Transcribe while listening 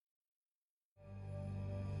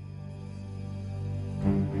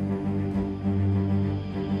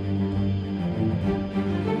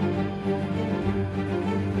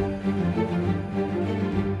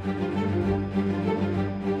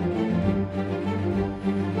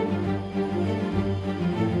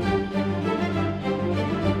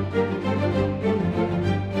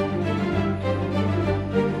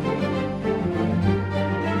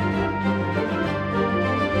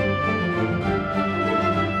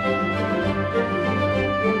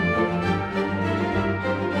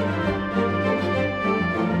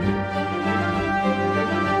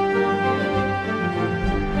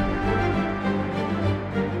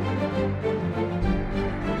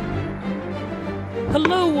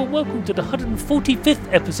Hello and welcome to the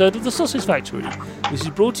 145th episode of The Sausage Factory. This is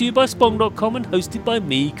brought to you by Spong.com and hosted by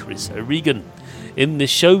me, Chris O'Regan. In this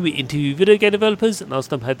show we interview video game developers and ask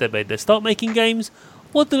them how they made their start making games,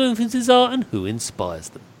 what their influences are and who inspires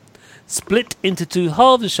them. Split into two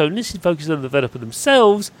halves, the show initially focuses on the developer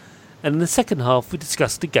themselves, and in the second half we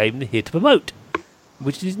discuss the game they're here to promote,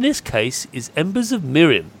 which in this case is Embers of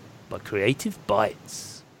Mirrim by Creative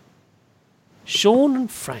Bytes. Sean and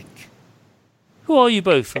Frank, who are you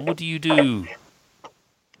both and what do you do?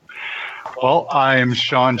 Well, I am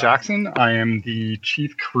Sean Jackson. I am the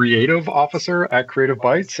Chief Creative Officer at Creative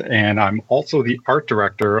Bytes, and I'm also the art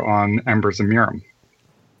director on Embers of Mirrim.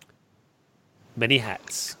 Many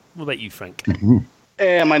hats. What about you, Frank? Mm-hmm.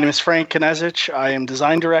 Hey, my name is Frank Kanesic. I am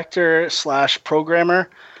design director / programmer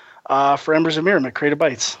for Embers of Mirrim at Creative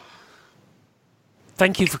Bytes.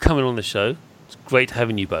 Thank you for coming on the show. It's great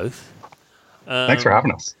having you both. Thanks for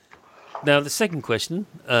having us. Now, the second question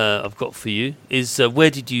I've got for you is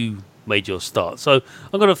where did you make your start? So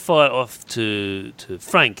I'm going to fire it off to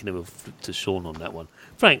Frank and then we'll flip to Sean on that one.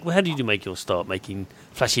 Frank, how did you make your start making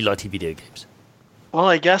flashy, lighty video games? Well,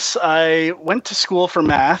 I guess I went to school for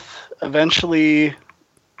math, eventually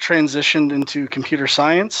transitioned into computer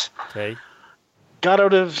science. Okay. Got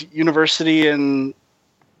out of university and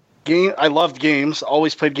I loved games,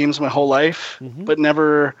 always played games my whole life, but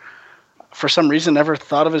never, for some reason, never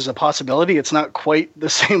thought of it as a possibility. It's not quite the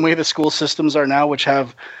same way the school systems are now, which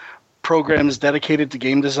have programs dedicated to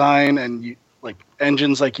game design and like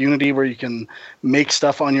engines like Unity where you can make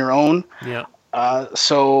stuff on your own. Yeah.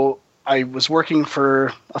 So I was working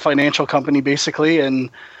for a financial company basically, and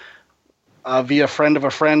via friend of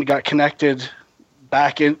a friend got connected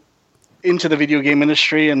back into the video game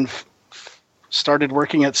industry and started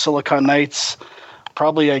working at Silicon Knights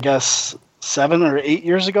probably, I guess, 7 or 8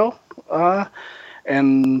 years ago,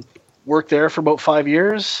 and worked there for about 5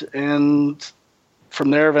 years. And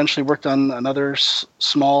from there, eventually worked on another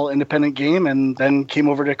small independent game and then came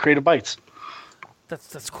over to Creative Bytes.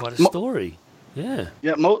 That's quite a story. Yeah.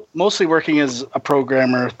 Yeah, mostly working as a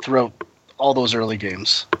programmer throughout all those early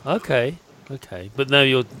games. Okay. But now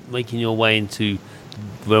you're making your way into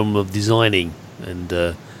the realm of designing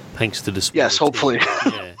and thanks to the sport. Yes, hopefully.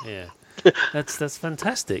 Yeah. That's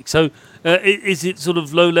fantastic. So, is it sort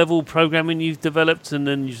of low-level programming you've developed, and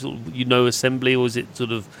then you know assembly, or is it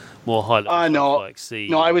sort of more high-level? No, like C?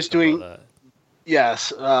 No, I was doing like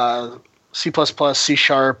yes, C++,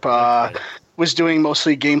 C#. Okay. Was doing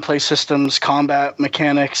mostly gameplay systems, combat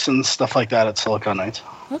mechanics, and stuff like that at Silicon Knights.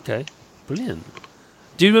 Okay, brilliant.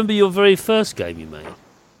 Do you remember your very first game you made?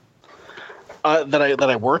 That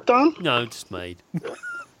I worked on? No, just made.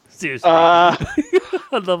 Seriously.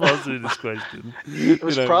 I love answering this question. It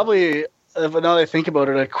was probably, now that I think about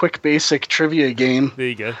it, a quick basic trivia game. There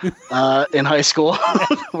you go. In high school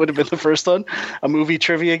would have been the first one. A movie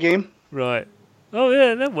trivia game. Right. Oh,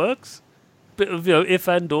 yeah, that works. Bit of, if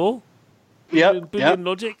and or. Boolean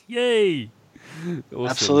logic. Yay. Awesome.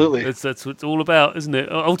 Absolutely. That's what it's all about, isn't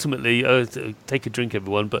it? Ultimately, take a drink,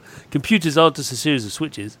 everyone, but computers aren't just a series of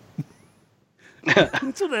switches.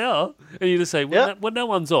 That's what they are. And you just say, when that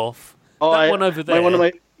one's off, one over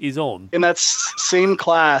there is on. In that same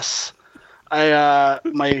class,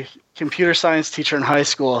 my computer science teacher in high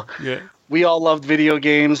school, we all loved video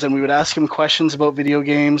games, and we would ask him questions about video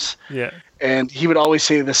games. Yeah. And he would always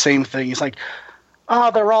say the same thing. He's like,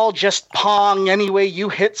 they're all just Pong. Anyway, you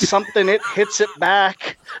hit something, it hits it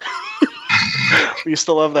back. We used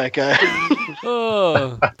to love that guy.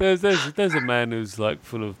 There's a man who's like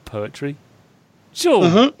full of poetry.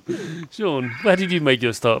 Sean, Sean, how did you make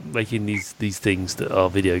your start making these things that are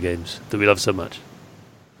video games that we love so much?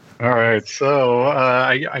 All right, so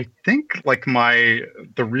I think like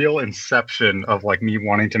the real inception of like me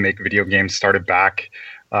wanting to make video games started back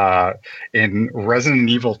in Resident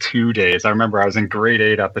Evil 2 days. I remember I was in grade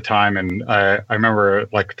 8 at the time, and I remember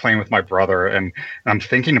like playing with my brother, and I'm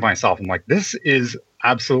thinking to myself, I'm like, this is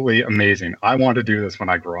absolutely amazing. I want to do this when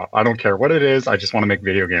I grow up. I don't care what it is. I just want to make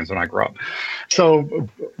video games when I grow up. So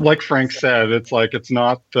like Frank said, it's like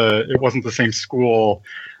it wasn't the same school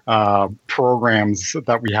programs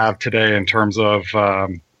that we have today in terms of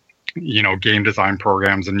game design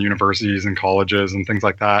programs in universities and colleges and things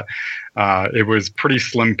like that. It was pretty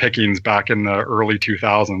slim pickings back in the early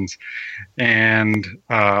 2000s. And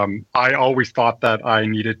I always thought that I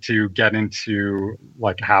needed to get into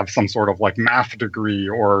like have some sort of like math degree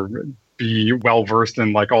or be well versed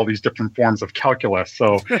in like all these different forms of calculus.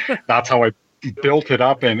 So that's how I built it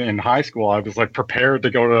up in high school. I was like prepared to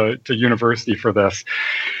go to university for this.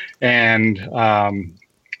 And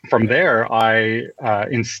from there, I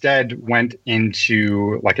instead went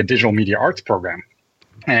into like a digital media arts program.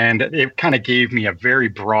 And it kind of gave me a very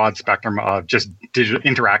broad spectrum of just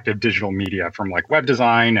interactive digital media, from like web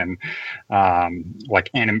design and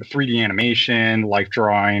like 3D animation, life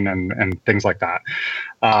drawing, and things like that.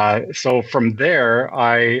 So from there,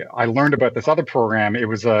 I learned about this other program. It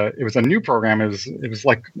was a new program. It was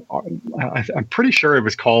like I'm pretty sure it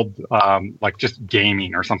was called like just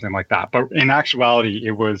gaming or something like that. But in actuality,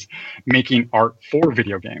 it was making art for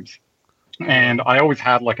video games. And I always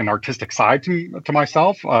had like an artistic side to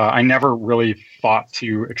myself. I never really thought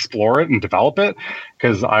to explore it and develop it,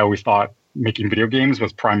 because I always thought making video games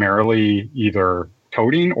was primarily either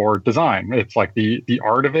coding or design. It's like the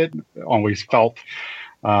art of it always felt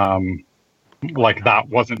like that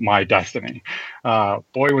wasn't my destiny.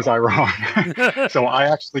 Boy, was I wrong. So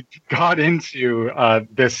I actually got into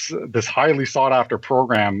this highly sought after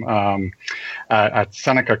program at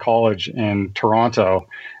Seneca College in Toronto.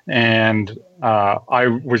 And I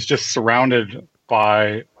was just surrounded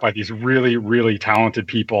by these really, really talented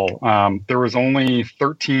people. There was only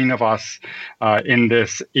 13 of us in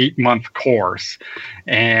this 8-month course.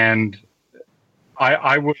 And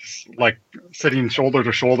I was like sitting shoulder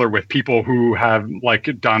to shoulder with people who have like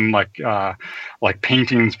done like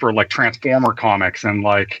paintings for like Transformer comics and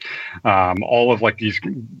like all of like these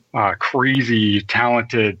crazy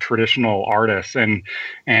talented traditional artists, and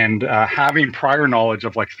having prior knowledge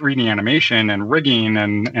of like 3D animation and rigging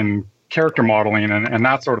and character modeling and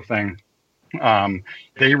that sort of thing.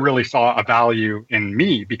 They really saw a value in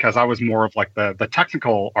me because I was more of like the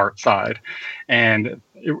technical art side, and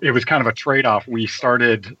it was kind of a trade-off. We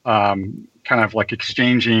started kind of like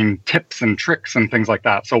exchanging tips and tricks and things like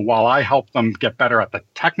that. So while I helped them get better at the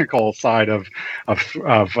technical side of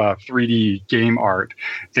 3D game art,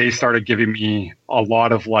 they started giving me a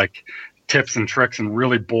lot of like tips and tricks and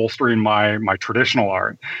really bolstering my traditional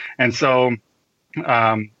art. And so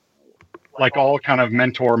like all kind of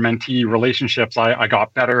mentor-mentee relationships, I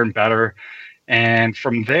got better and better. And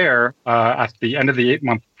from there, at the end of the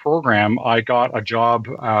 8-month program, I got a job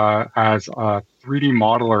as a 3D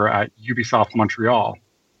modeler at Ubisoft Montreal.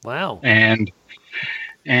 Wow. And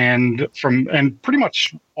pretty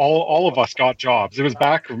much all of us got jobs. It was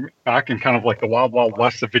back in kind of like the wild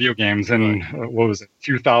west of video games in what was it,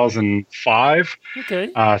 2005.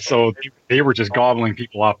 Okay. So they were just gobbling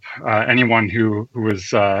people up. Anyone who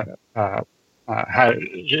was had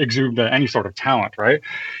exuded any sort of talent, right?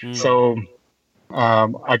 So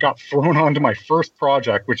I got thrown onto my first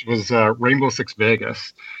project, which was Rainbow Six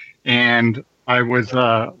Vegas, and I was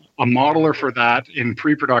a modeler for that in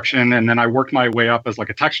pre-production, and then I worked my way up as like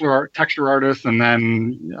a texture artist, and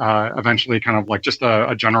then eventually kind of like just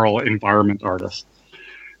a general environment artist.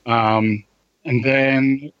 And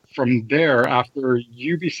then from there, after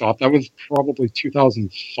Ubisoft, that was probably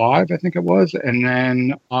 2005, I think it was, and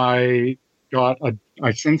then I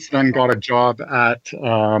since then got a job at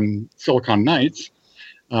Silicon Knights.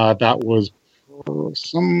 That was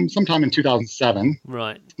sometime in 2007.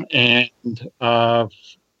 Right. And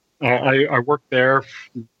I worked there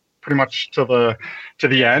pretty much to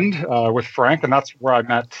the end with Frank, and that's where I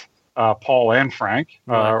met Paul and Frank.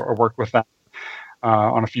 I worked with them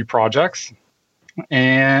on a few projects.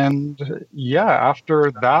 And yeah,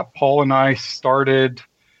 after that, Paul and I started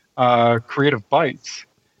Creative Bytes.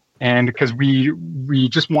 And because we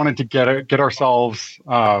just wanted to get ourselves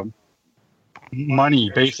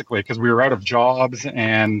money, basically, because we were out of jobs,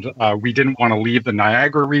 and we didn't want to leave the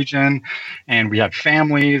Niagara region, and we had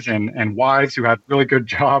families and wives who had really good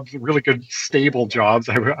jobs, really good stable jobs,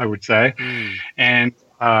 I would say. And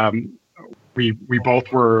we both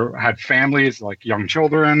had families, like young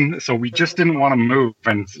children, so we just didn't want to move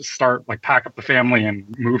and start like pack up the family and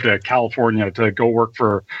move to California to go work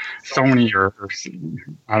for Sony or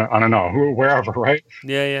I don't know, wherever, right?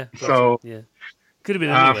 Yeah. So yeah, could have been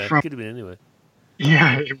anywhere. Could have been anywhere.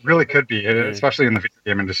 Yeah, it really could be, especially in the video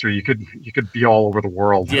game industry. You could be all over the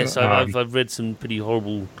world. Yes, I've read some pretty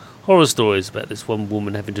horrible horror stories about this one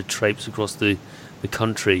woman having to traipse across the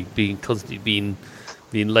country, constantly being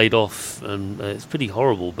laid off, and it's pretty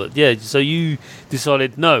horrible. But yeah, so you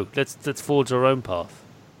decided, no, let's forge our own path.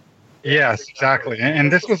 Yes, exactly.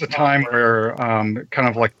 And this was a time where kind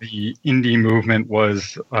of like the indie movement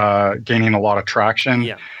was gaining a lot of traction.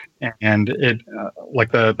 Yeah. And it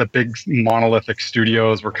like the big monolithic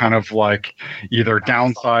studios were kind of like either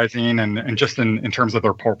downsizing and just in terms of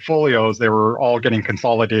their portfolios, they were all getting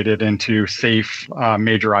consolidated into safe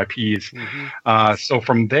major IPs. So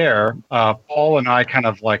from there, Paul and I kind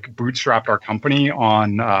of like bootstrapped our company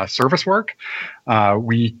on service work.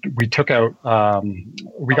 we took out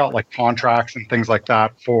we got like contracts and things like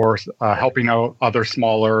that for helping out other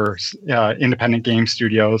smaller independent game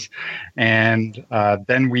studios, and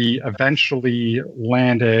then we eventually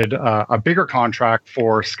landed a bigger contract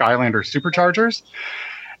for Skylander Superchargers.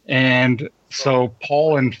 And so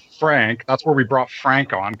Paul and Frank, that's where we brought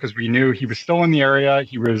Frank on, because we knew he was still in the area.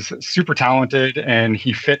 He was super talented and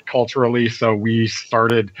he fit culturally. So we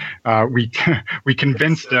started, we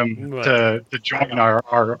convinced him to join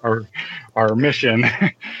our mission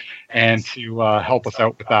and to help us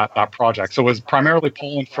out with that project. So it was primarily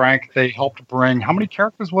Paul and Frank. They helped bring, how many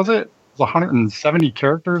characters was it? It was 170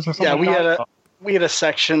 characters or something. Yeah, we had a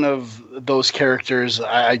section of those characters.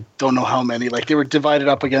 I don't know how many. Like, they were divided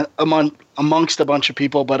up again amongst a bunch of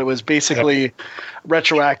people, but it was basically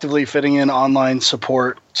retroactively fitting in online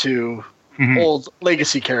support to old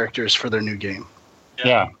legacy characters for their new game.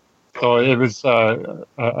 Yeah. So it was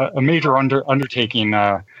a major undertaking,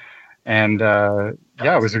 and it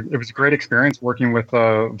was a great experience working with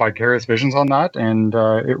Vicarious Visions on that, and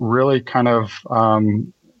it really kind of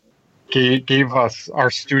gave us, our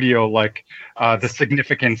studio, like the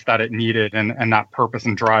significance that it needed, and that purpose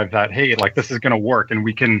and drive that, hey, like, this is going to work, and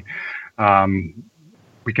we can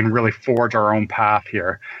really forge our own path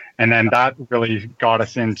here. And then that really got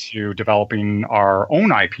us into developing our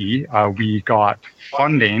own IP. We got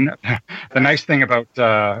funding. The nice thing about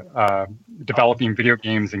developing video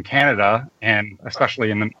games in Canada, and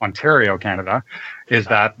especially in Ontario, Canada, is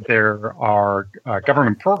that there are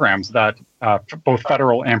government programs that, both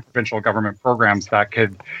federal and provincial government programs, that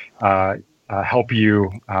could help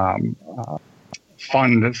you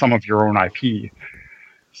fund some of your own IP.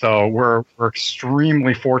 So we're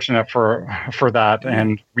extremely fortunate for that,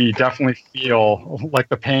 and we definitely feel like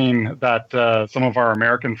the pain that some of our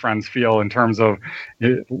American friends feel in terms of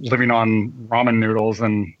living on ramen noodles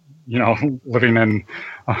and, you know, living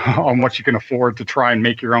on what you can afford to try and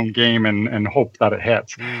make your own game and hope that it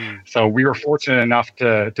hits. So we were fortunate enough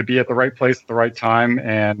to be at the right place at the right time,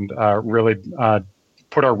 and really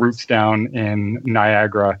put our roots down in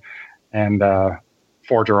Niagara and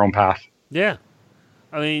forge our own path. Yeah.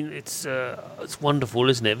 I mean, it's wonderful,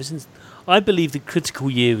 isn't it? Ever since, I believe the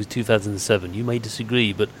critical year was 2007. You may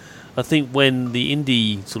disagree, but I think when the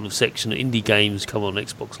indie sort of section of indie games come on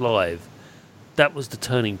Xbox Live, that was the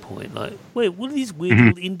turning point. Like, wait, what are these weird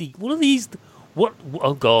little indie? What are these? What?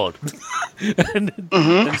 Oh God! and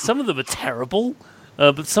some of them are terrible,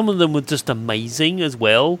 but some of them were just amazing as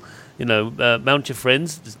well. You know, Mount Your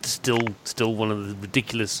Friends is still one of the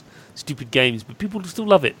ridiculous, stupid games, but people still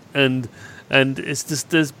love it. And it's just,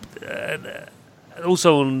 there's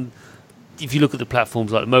also on, if you look at the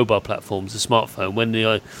platforms like mobile platforms, the smartphone, when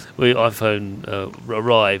the iPhone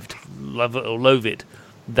arrived, love it or loathe it,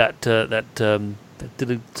 that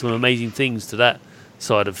did some amazing things to that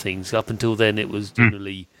side of things. Up until then, it was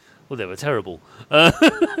generally, well, they were terrible. But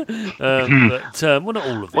well, not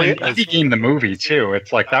all of them. Well, Indie Game the movie too.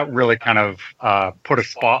 It's like that really kind of put a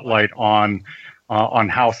spotlight on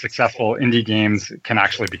how successful indie games can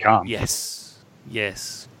actually become.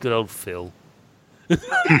 Yes, good old Phil.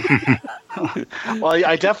 Well,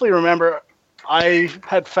 I definitely remember I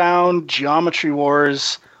had found Geometry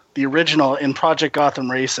Wars, the original, in Project Gotham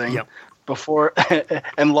Racing before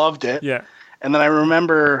and loved it. Yeah. And then I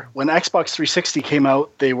remember when Xbox 360 came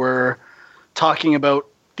out, they were talking about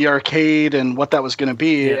the arcade and what that was going to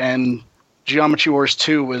be, and Geometry Wars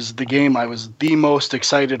 2 was the game I was the most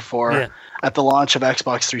excited for at the launch of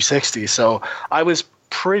Xbox 360. So I was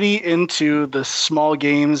pretty into the small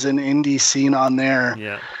games and indie scene on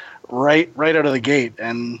there right out of the gate.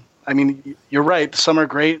 And I mean, you're right, some are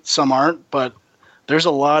great, some aren't, but there's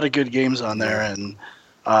a lot of good games on there, and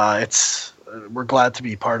we're glad to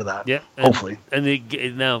be part of that. Yeah, hopefully. And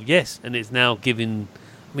it's now giving.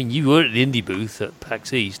 I mean, you were at the indie booth at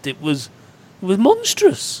PAX East. It was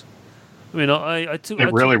monstrous. I mean, I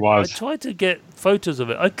tried to get photos of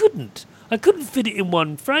it. I couldn't fit it in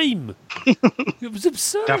one frame. It was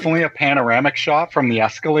absurd. Definitely a panoramic shot from the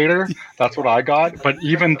escalator. That's what I got. But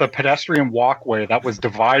even the pedestrian walkway that was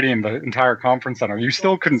dividing the entire conference center, you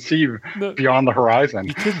still couldn't see beyond the horizon.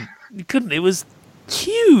 You couldn't. It was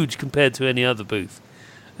huge compared to any other booth.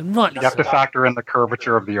 And you have to factor in the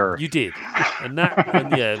curvature of the Earth. You did. And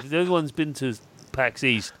if everyone's been to PAX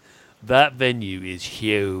East, that venue is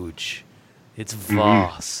huge. It's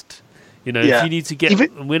vast. You know, if you need to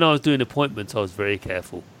get... when I was doing appointments, I was very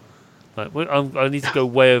careful. Like, I need to go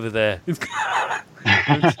way over there.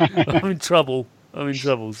 I'm in trouble.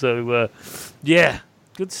 So,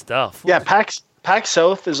 good stuff. Yeah, PAX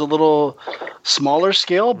South is a little smaller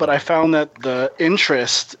scale, but I found that the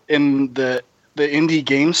interest in the the indie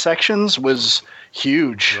game sections was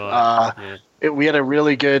huge. Right. We had a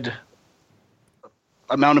really good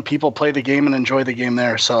amount of people play the game and enjoy the game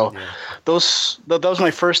there. So that was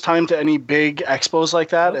my first time to any big expos like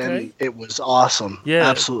that, and it was awesome. Yeah,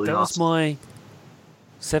 absolutely that awesome. was my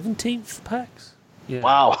 17th PAX. Yeah.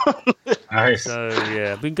 Wow. Nice. So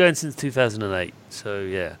yeah, I've been going since 2008. So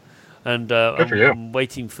yeah, and I'm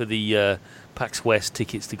waiting for the PAX West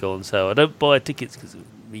tickets to go on sale. I don't buy tickets because of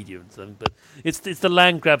media and something, but it's the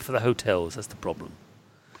land grab for the hotels. That's the problem.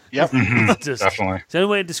 Yep. Definitely. It's the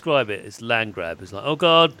only way to describe it. It's land grab. It's like, oh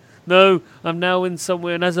God, no, I'm now in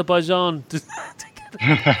somewhere in Azerbaijan.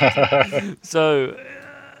 So,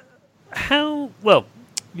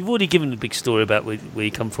 you've already given a big story about where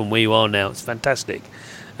you come from, where you are now. It's fantastic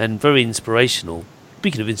and very inspirational.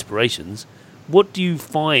 Speaking of inspirations, what do you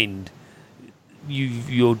find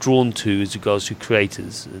you're drawn to as regards to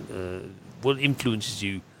creators? What influences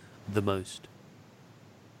you the most?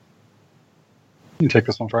 You take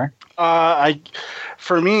this one, Frank.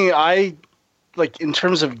 For me, I like in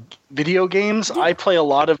terms of video games, I play a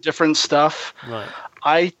lot of different stuff. Right.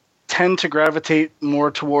 I tend to gravitate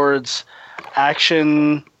more towards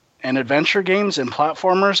action and adventure games and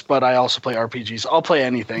platformers, but I also play RPGs. I'll play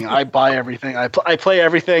anything. I buy everything. I play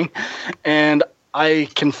everything, and I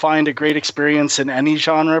can find a great experience in any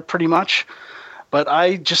genre pretty much. But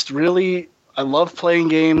I love playing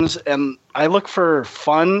games, and I look for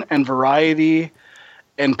fun and variety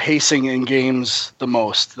and pacing in games the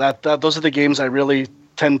most. Those are the games I really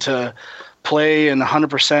tend to play in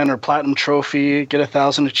 100% or platinum trophy, get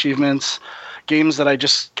 1,000 achievements. Games that I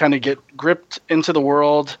just kind of get gripped into the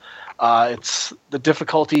world. The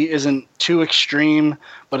difficulty isn't too extreme,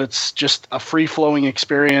 but it's just a free-flowing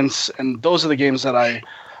experience, and those are the games that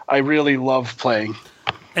I really love playing.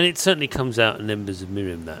 And it certainly comes out in Embers of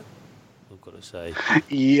Mirrim, that I've got to say.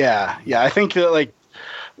 Yeah. I think that like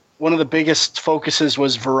one of the biggest focuses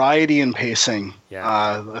was variety and pacing.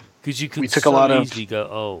 Yeah, because you could easily go,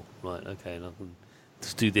 oh, right, okay, and I can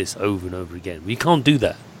just do this over and over again. You can't do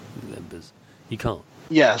that with Embers. You can't.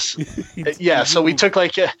 Yes. So we took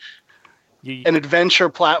like an adventure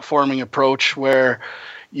platforming approach where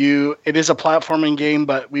it is a platforming game,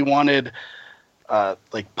 but we wanted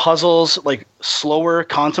like puzzles, like slower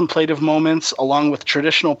contemplative moments along with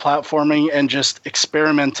traditional platforming and just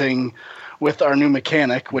experimenting with our new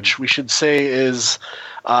mechanic, which we should say is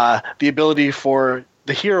the ability for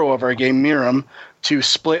the hero of our game, Mirrim, to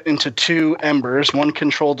split into two embers, one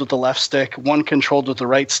controlled with the left stick, one controlled with the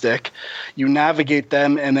right stick. You navigate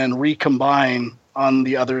them and then recombine on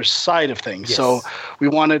the other side of things. Yes. So we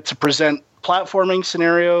wanted to present platforming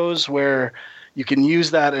scenarios where you can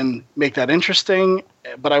use that and make that interesting,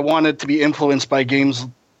 but I wanted to be influenced by games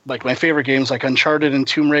like my favorite games like Uncharted and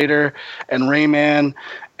Tomb Raider and Rayman,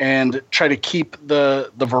 and try to keep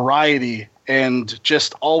the variety and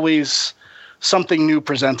just always something new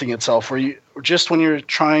presenting itself, where you just when you're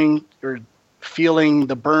trying or feeling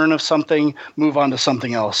the burn of something, move on to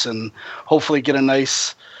something else and hopefully get a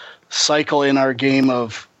nice cycle in our game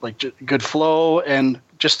of like good flow and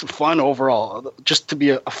just fun overall, just to be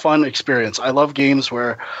a fun experience. I love games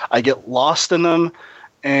where I get lost in them,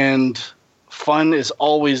 and fun is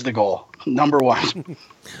always the goal, number one.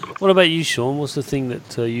 What about you, Sean? What's the thing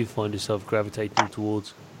that you find yourself gravitating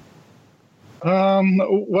towards?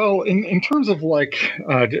 Well, in terms of like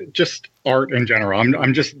just art in general,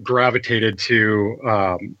 I'm just gravitated to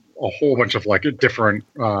a whole bunch of like different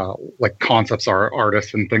like concepts,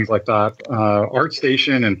 artists and things like that.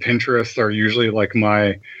 ArtStation and Pinterest are usually like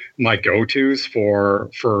my go-tos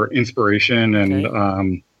for inspiration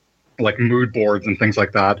and like mood boards and things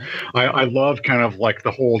like that. I love kind of like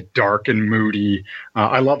the whole dark and moody.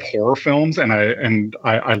 I love horror films, and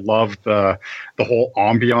I love the whole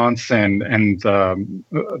ambiance and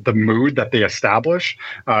the mood that they establish,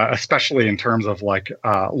 especially in terms of like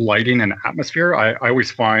lighting and atmosphere. I always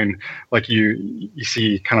find like you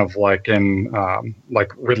see kind of like in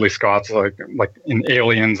like Ridley Scott's like in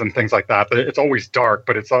Aliens and things like that. It's always dark,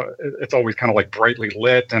 but it's always kind of like brightly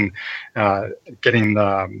lit and getting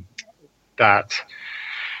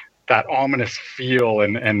that ominous feel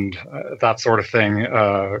and that sort of thing,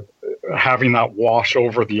 having that wash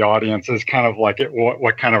over the audience is kind of like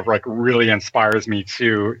what kind of like really inspires me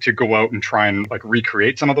to go out and try and like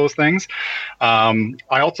recreate some of those things. I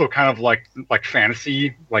also kind of like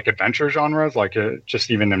fantasy, like adventure genres, like just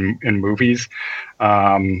even in movies.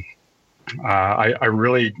 I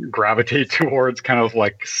really gravitate towards kind of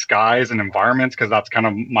like skies and environments because that's kind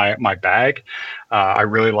of my bag. I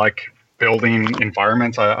really like building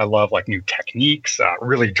environments. I love like new techniques,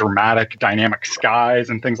 really dramatic, dynamic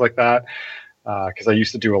skies and things like that. because I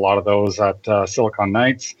used to do a lot of those at Silicon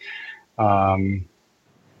Knights.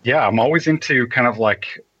 Yeah, I'm always into kind of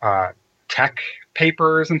like tech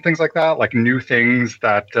papers and things like that, like new things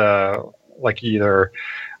that like either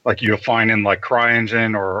like you'll find in like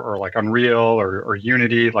CryEngine or like Unreal or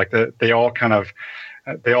Unity. Like they all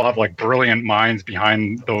have like brilliant minds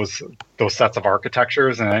behind those sets of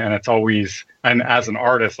architectures, and it's always, and as an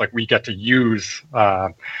artist, like we get to use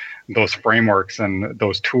those frameworks and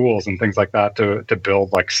those tools and things like that to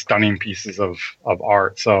build like stunning pieces of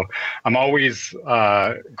art. So I'm always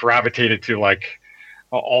gravitated to like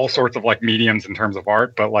all sorts of like mediums in terms of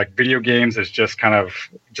art, but like video games is just kind of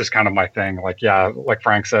my thing. Like, yeah, like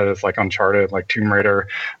Frank said, it's like Uncharted, like Tomb Raider.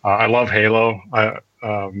 I love Halo.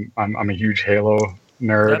 I'm a huge Halo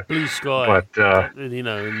nerd. That blue sky, but you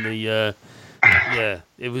know, in the yeah,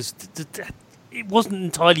 it wasn't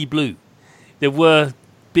entirely blue. There were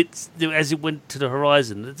bits as it went to the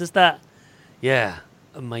horizon. Does that? Yeah,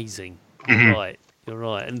 amazing. Mm-hmm. You're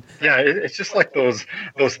right, and yeah, it's just like those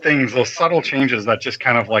things, those subtle changes that just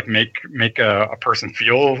kind of like make a person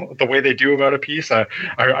feel the way they do about a piece. I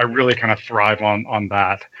really kind of thrive on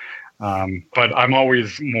that. But I'm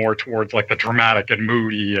always more towards like the dramatic and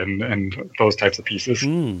moody and those types of pieces.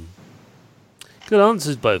 Good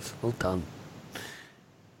answers, both. Well done.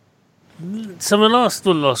 So my last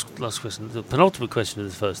question, the penultimate question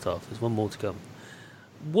of the first half. There's one more to come.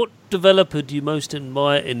 What developer do you most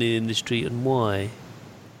admire in the industry and why?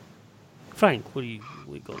 Frank, we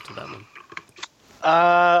got to that one.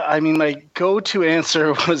 I mean, my go-to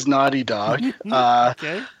answer was Naughty Dog.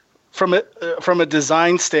 Okay. From a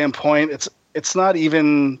design standpoint, it's not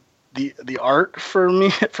even the art for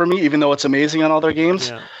me, even though it's amazing on all their games.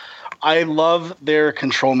 Yeah. I love their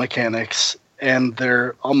control mechanics and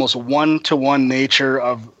their almost one-to-one nature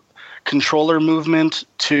of controller movement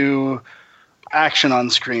to action on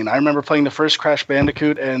screen. I remember playing the first Crash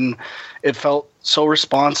Bandicoot, and it felt so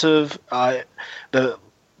responsive. The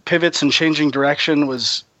pivots and changing direction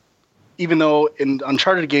was, even though in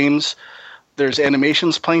Uncharted games there's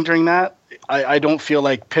animations playing during that, I don't feel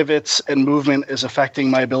like pivots and movement is affecting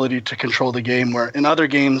my ability to control the game, where in other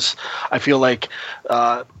games I feel like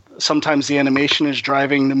sometimes the animation is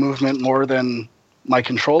driving the movement more than my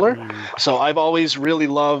controller. So I've always really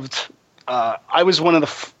loved I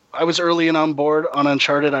was early and on board on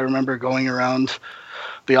Uncharted. I remember going around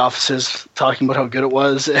the offices talking about how good it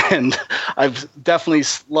was, and I've definitely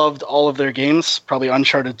loved all of their games, probably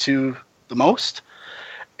Uncharted 2 the most.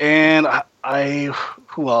 And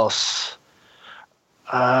who else?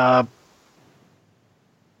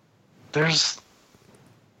 There's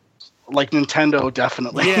like Nintendo,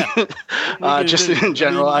 definitely. Yeah. Just in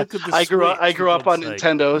general, I grew up on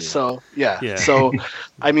Nintendo, so yeah. So,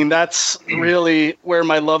 I mean, that's really where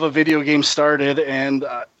my love of video games started, and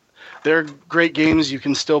they're great games you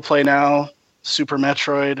can still play now. Super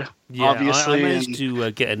Metroid, obviously. I managed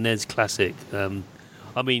to get a NES Classic.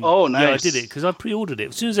 I mean, oh, nice. Yeah, I did it because I pre-ordered it.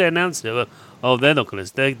 As soon as they announced it,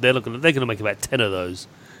 they're gonna make about 10 of those.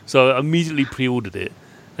 So I immediately pre-ordered it,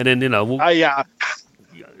 and then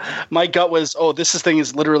my gut was, this thing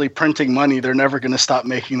is literally printing money. They're never going to stop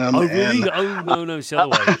making them. Oh, really? No, it's the other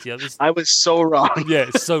way. Yeah, I was so wrong. Yeah,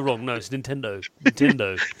 it's so wrong. No, it's Nintendo.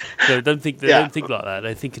 So don't think like that.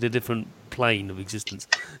 They think in a different plane of existence.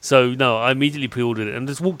 So no, I immediately pre-ordered it and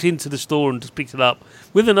just walked into the store and just picked it up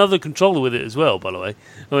with another controller with it as well, by the way.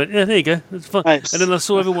 I went, yeah, there you go. It's fun. Nice. And then I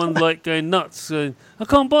saw everyone like going nuts. Going, I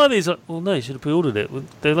can't buy these. Like, well, no, you should have pre-ordered it.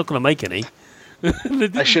 They're not going to make any.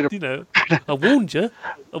 I should have. You know, I warned you.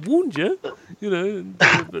 You know,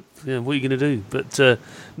 but yeah, what are you going to do? But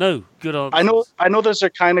no, good answers. I know those are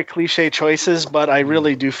kind of cliche choices, but I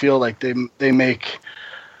really do feel like they make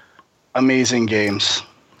amazing games.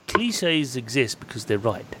 Cliches exist because they're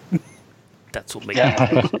right. That's what makes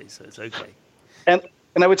them cliches, so it's okay. And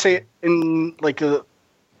I would say in like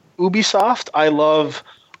Ubisoft, I love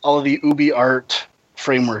all of the Ubi Art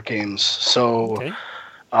framework games. So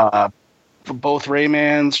both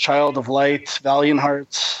Rayman's, Child of Light, Valiant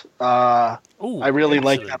Hearts. I really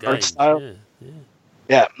like that art style.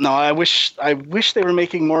 Yeah. No, I wish they were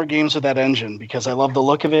making more games with that engine because I love the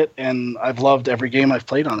look of it, and I've loved every game I've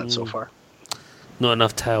played on it so far. Not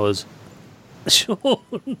enough towers. Sure.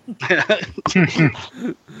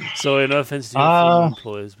 Sorry, no offense to your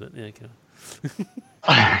employers, but yeah, okay.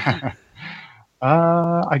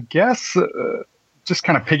 I guess just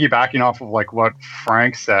kind of piggybacking off of like what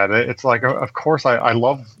Frank said, it's like of course I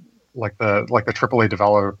love like the AAA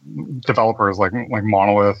developers like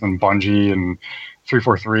Monolith and Bungie and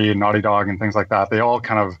 343 and Naughty Dog and things like that. They all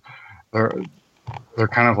kind of they're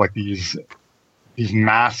kind of like these these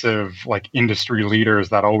massive like industry leaders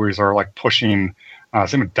that always are like pushing.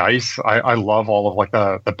 Same with Dice. I love all of like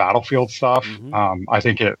the Battlefield stuff. I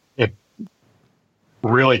think it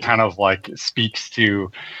really kind of like speaks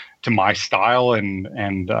to my style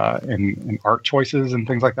and art choices and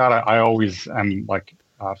things like that. I always am like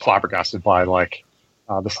flabbergasted by like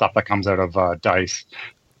the stuff that comes out of Dice.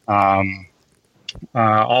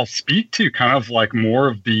 I'll speak to kind of like more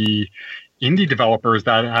of the indie developers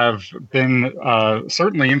that have been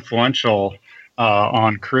certainly influential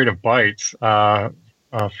on Creative Bytes.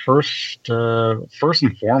 First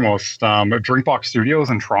and foremost, Drinkbox Studios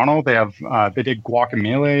in Toronto. They did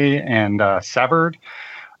Guacamelee and Severed.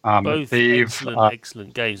 Both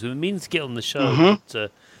excellent games. We mean to get on the show,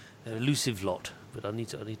 but an elusive lot. But I need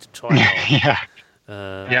to try it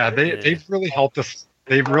out. They've really helped us.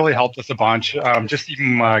 They've really helped us a bunch. Just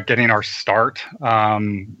even getting our start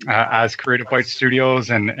as Creative Bytes Studios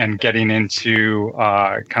and getting into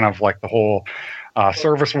kind of like the whole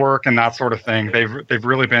service work and that sort of thing. They've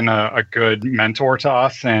really been a good mentor to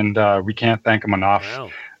us, and we can't thank them enough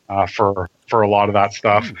for a lot of that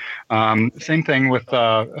stuff. Same thing with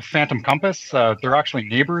Phantom Compass. They're actually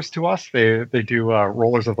neighbors to us. They do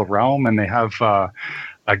Rollers of the Realm, and they have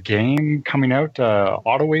a game coming out,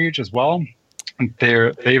 Auto Age as well.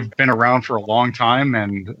 They've been around for a long time,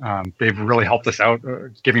 and they've really helped us out,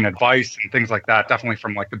 giving advice and things like that. Definitely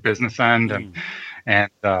from like the business end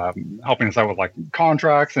and helping us out with like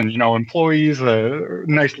contracts and employees.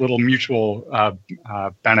 Nice little mutual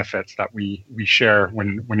benefits that we share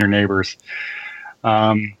when you're neighbors.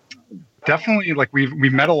 Definitely, like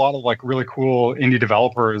we've met a lot of like really cool indie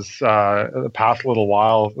developers the past little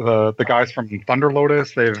while. The guys from Thunder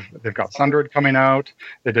Lotus, they've got Sundred coming out.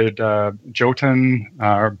 They did Jotun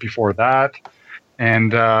before that,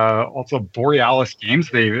 and also Borealis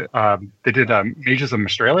Games. They did Mages of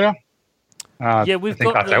Australia. We've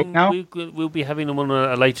got them. Out now. We'll be having them on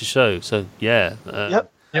a later show. So yep.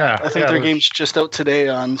 Yeah, I think their game's just out today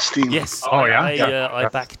on Steam. Yes. I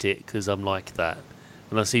backed it because I'm like that.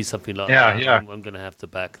 When I see something like that, I'm going to have to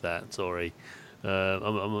back that. Sorry.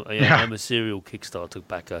 I'm a serial Kickstarter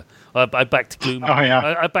backer. I backed Gloom.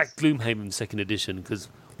 I backed Gloomhaven Second Edition because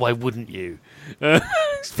why wouldn't you?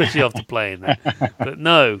 Especially after playing that. But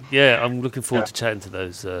no, I'm looking forward to chatting to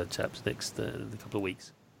those chaps next couple of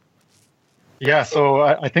weeks. Yeah, so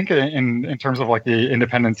I think in terms of like the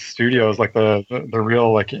independent studios, like the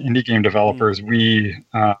real like indie game developers, we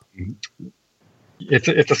it's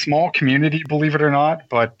a small community, believe it or not,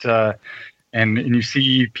 but and you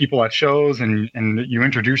see people at shows and you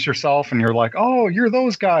introduce yourself and you're like, oh, you're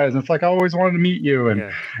those guys. And it's like I always wanted to meet you,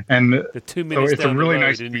 and the 2 minutes so it's down a really the road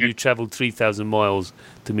nice and you traveled 3,000 miles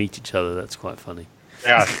to meet each other. That's quite funny.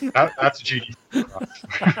 Yeah, that's GD.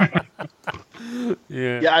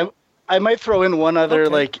 I might throw in one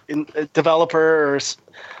other developer or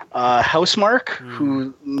Housemark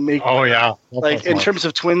who make in terms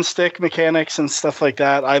of twin stick mechanics and stuff like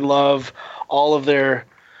that. I love all of their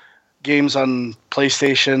games on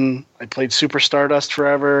PlayStation. I played Super Stardust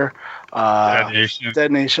forever.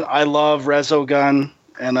 Dead Nation. I love Resogun,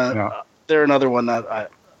 and they're another one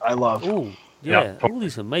that I love. Oh all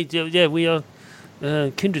these are amazing. Yeah, we are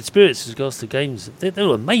kindred spirits as regards to games. They're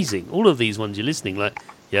amazing. All of these ones you're listening like.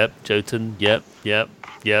 Yep, Jotun. Yep.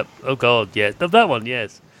 Oh God, yeah, that one.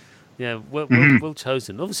 Yes, yeah, well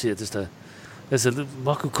chosen. Obviously, there's a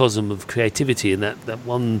microcosm of creativity in that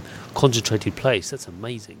one concentrated place. That's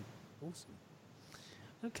amazing. Awesome.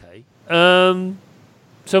 Okay.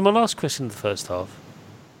 So my last question of the first half,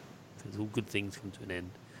 because all good things come to an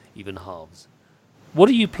end, even halves. What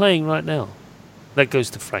are you playing right now? That goes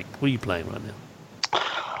to Frank. What are you playing right now?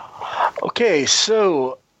 Okay,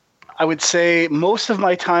 so I would say most of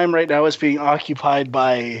my time right now is being occupied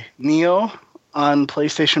by Neo on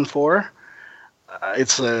PlayStation 4. I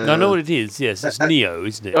know what it is. Yes, it's Neo,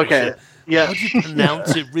 isn't it? Okay. Yeah. How do you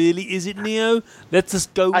pronounce it? Really? Is it Neo? Let's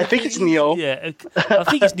just go. I think it's Neo. Yeah, I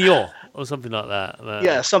think it's Neo or something like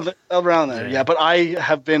that. Something around there. Yeah, but I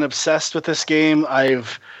have been obsessed with this game.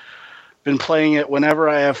 I've been playing it whenever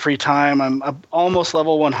I have free time. I'm almost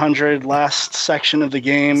level 100, last section of the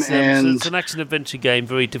game. So it's an action-adventure game,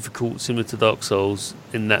 very difficult, similar to Dark Souls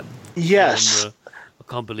in that genre. I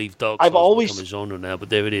can't believe Dark Souls has become a genre now, but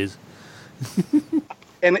there it is.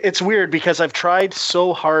 And it's weird because I've tried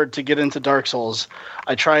so hard to get into Dark Souls.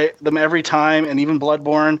 I try them every time, and even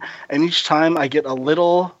Bloodborne, and each time I get a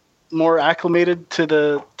little more acclimated to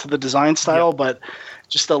the design style, but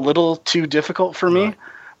just a little too difficult for me.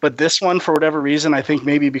 But this one, for whatever reason, I think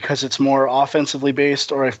maybe because it's more offensively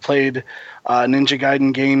based, or I've played Ninja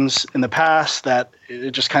Gaiden games in the past, that it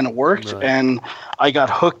just kind of worked. Right. And I got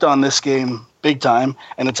hooked on this game big time,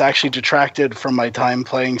 and it's actually detracted from my time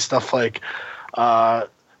playing stuff like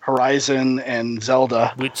Horizon and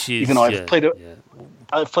Zelda. Which is, even though I've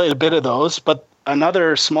played a bit of those. But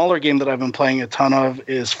another smaller game that I've been playing a ton of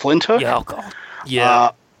is Flint Hook. Yeah, oh God.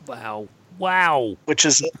 Yeah. Wow. Which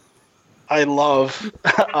is I love,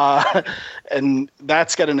 and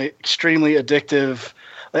that's got an extremely addictive.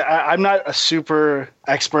 I'm not a super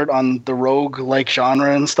expert on the rogue-like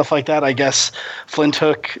genre and stuff like that. I guess Flint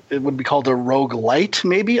Hook, it would be called a rogue-lite,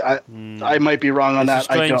 maybe. I might be wrong on that.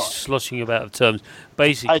 Strange sloshing about of terms.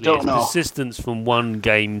 Basically, it's know. persistence from one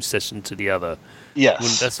game session to the other.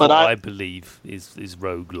 Yes, that's what I believe is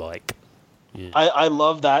rogue-like. Yeah. I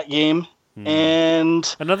love that game.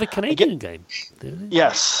 And another Canadian game.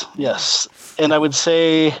 Yes. And I would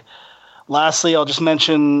say, lastly, I'll just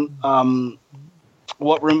mention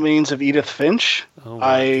What Remains of Edith Finch.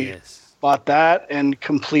 I bought that and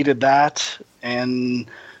completed that and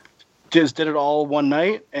just did it all one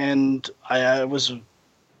night, and I was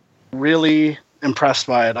really impressed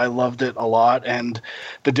by it. I loved it a lot, and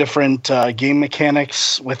the different game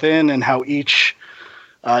mechanics within, and how each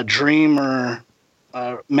dream or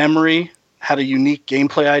memory had a unique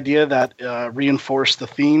gameplay idea that reinforced the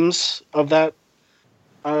themes of that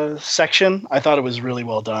section. I thought it was really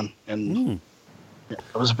well done, and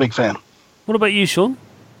I was a big fan. What about you, Sean?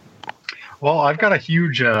 Well, I've got a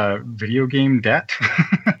huge video game debt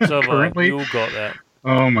currently. You all got that.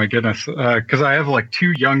 Oh my goodness! Because I have like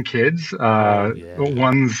two young kids.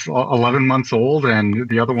 One's 11 months old, and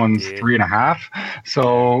the other one's 3.5.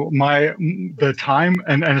 So the time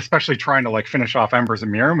and especially trying to like finish off Embers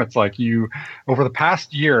and Mirrim, it's like over the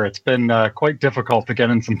past year, it's been quite difficult to get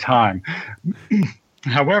in some time.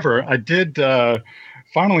 However, I did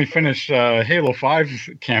finally finish Halo 5's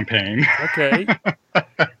campaign. Okay.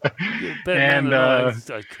 And I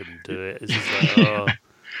couldn't do it. It's just like,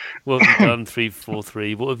 what have you done?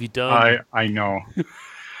 343. What have you done? I know.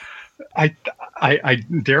 I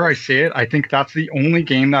dare I say it. I think that's the only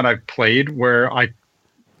game that I've played where I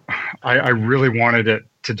really wanted it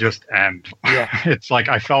to just end. Yeah. It's like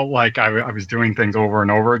I felt like I was doing things over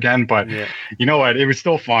and over again. But you know what? It was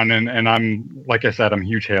still fun, and I'm like I said, I'm a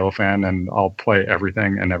huge Halo fan, and I'll play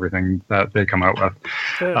everything that they come out with.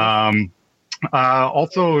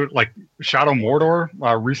 Also, like Shadow Mordor,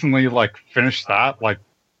 recently like finished that. Like,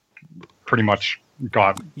 pretty much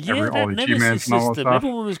got all the achievements and all that stuff.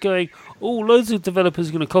 Everyone was going, loads of developers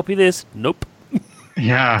are going to copy this. Nope.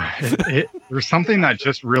 Yeah, there's something that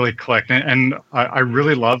just really clicked, and I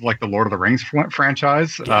really love like the Lord of the Rings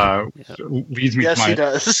franchise. Leads me to my... he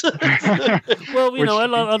does. Well,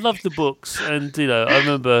 I love the books, and I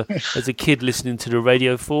remember as a kid listening to the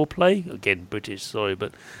Radio 4 play. Again, British, sorry,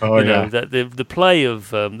 but that the play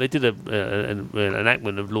of they did an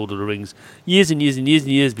enactment of Lord of the Rings years and years and years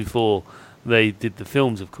and years before they did the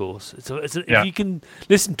films, of course. If you can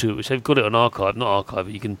listen to it, which they've got it on archive, not archive,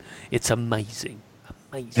 but you can. It's amazing.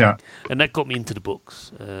 Yeah. And that got me into the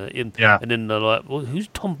books. And then they're like, well, who's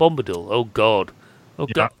Tom Bombadil? Oh, God.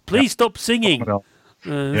 Please stop singing.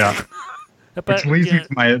 Which leads me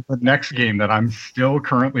to the next game that I'm still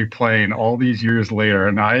currently playing all these years later.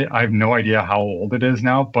 And I have no idea how old it is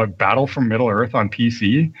now, but Battle from Middle-earth on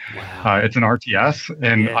PC. Wow. It's an RTS,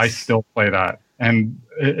 and I still play that. And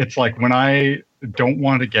it's like when I don't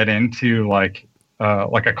want to get into like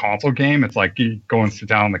a console game, it's like you go and sit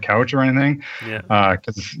down on the couch or anything.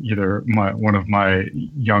 Because either one of my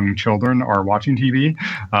young children are watching TV.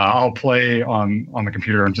 I'll play on the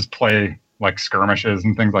computer and just play like skirmishes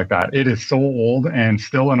and things like that. It is so old and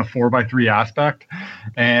still in a 4x3 aspect,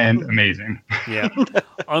 and amazing. Yeah,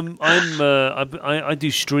 I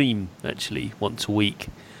do stream actually once a week,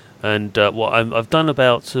 and I've done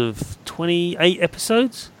about sort of 28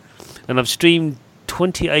 episodes, and I've streamed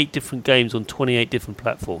 28 different games on 28 different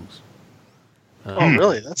platforms.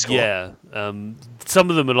 Really? That's cool. Yeah. Some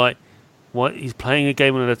of them are like, what? He's playing a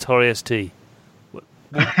game on an Atari ST. What?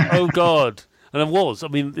 Oh, God. And I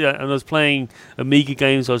was playing Amiga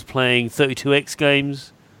games. I was playing 32X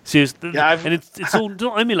games. Seriously. Yeah, and it's all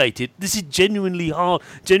not emulated. This is genuine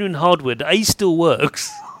hardware. The A still works.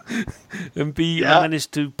 And B, I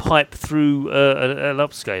managed to pipe through an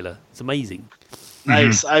upscaler. It's amazing.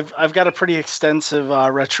 Nice. I've got a pretty extensive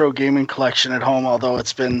retro gaming collection at home, although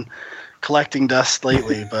it's been collecting dust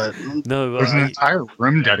lately. But there's an entire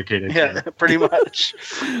room dedicated. Yeah, pretty much.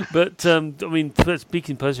 But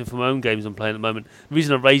speaking personally from my own games I'm playing at the moment, the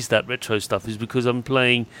reason I raised that retro stuff is because I'm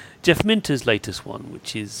playing Jeff Minter's latest one,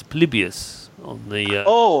 which is Polybius on the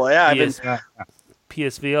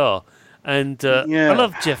PSVR, and I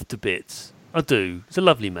love Jeff to bits. I do. He's a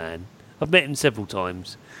lovely man. I've met him several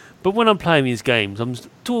times. But when I'm playing these games, I'm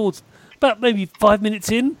towards about maybe 5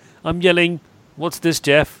 minutes in, I'm yelling, "What's this,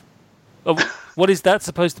 Jeff? Oh, what is that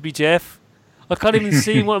supposed to be, Jeff? I can't even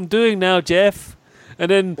see what I'm doing now, Jeff."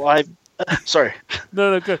 And then, sorry.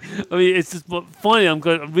 No, go. I mean, it's just finally I'm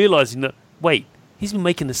realizing that wait, he's been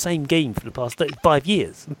making the same game for the past 35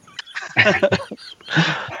 years.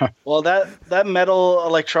 Well, that metal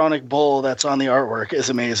electronic bowl that's on the artwork is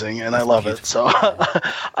amazing, and I love it. So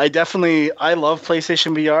I love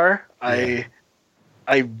PlayStation VR. Yeah.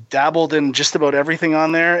 I dabbled in just about everything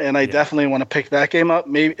on there, and I definitely want to pick that game up.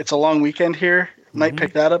 Maybe it's a long weekend here. Might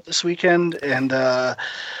pick that up this weekend, and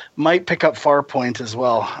might pick up Farpoint as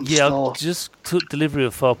well. I just took delivery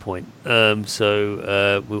of Farpoint,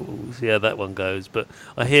 so we'll see how that one goes. But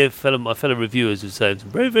I hear my fellow reviewers are saying some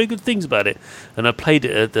very, very good things about it, and I played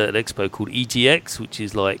it at an expo called EGX, which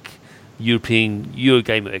is like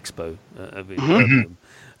Eurogamer Expo.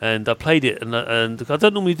 And I played it, and I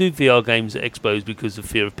don't normally do VR games at expos because of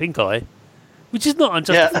fear of pink eye, which is not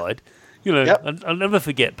unjustified. Yeah. I'll never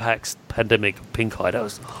forget PAX Pandemic pink eye. That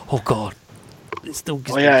was, oh God, it still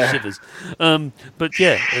gives me shivers. But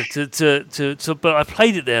yeah, but I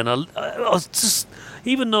played it there, and I was just,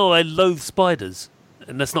 even though I loathe spiders,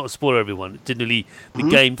 and that's not a spoiler, everyone. Generally, the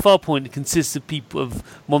game Farpoint consists of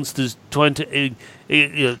monsters trying to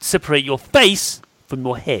separate your face from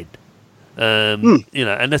your head. And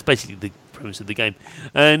that's basically the premise of the game.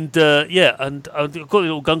 And and I've got a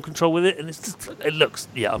little gun control with it, and it looks.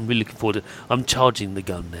 Yeah, I'm really looking forward to it. I'm charging the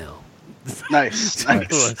gun now. Nice.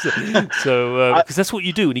 So because that's what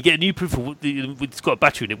you do when you get a new proof of it's got a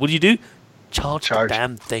battery in it. What do? Charge the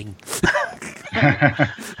damn thing.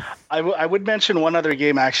 I would mention one other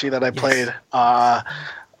game actually that I played,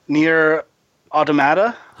 Nier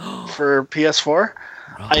Automata for PS4.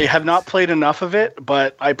 Right. I have not played enough of it,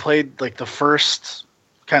 but I played like the first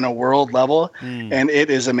kind of world level, and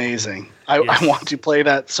it is amazing. I want to play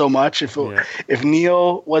that so much. If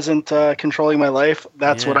Neo wasn't controlling my life,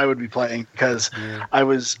 that's what I would be playing, because I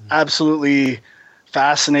was absolutely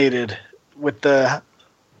fascinated with the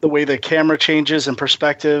way the camera changes and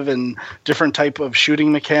perspective and different type of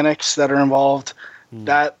shooting mechanics that are involved.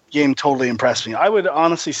 That game totally impressed me. I would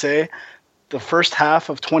honestly say the first half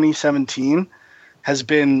of 2017 has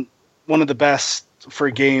been one of the best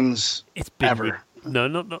for games ever.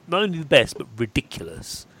 Not only the best, but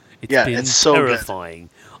ridiculous. It's so terrifying.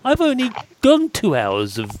 Good. I've only done 2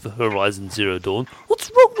 hours of Horizon Zero Dawn.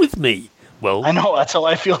 What's wrong with me? Well, I know, that's how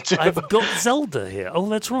I feel too. I've got Zelda here. Oh,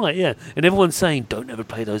 that's right, yeah. And everyone's saying don't ever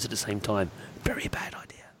play those at the same time. Very bad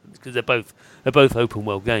idea, because they're both open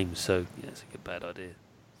world games. So it's a bad idea.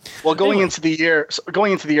 Well, going into the year,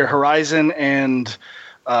 Horizon and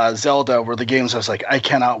Zelda were the games I was like, I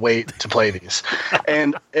cannot wait to play these.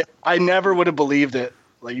 And I never would have believed it.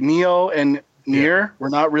 Like Neo and Nier were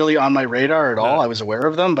not really on my radar at all. I was aware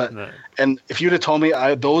of them, but and if you'd have told me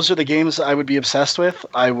those are the games I would be obsessed with,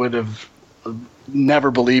 I would have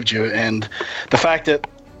never believed you. And the fact that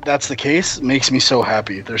that's the case makes me so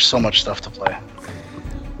happy. There's so much stuff to play.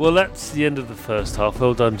 Well, that's the end of the first half.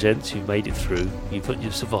 Well done, gents. You made it through.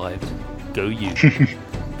 You've survived. Go you.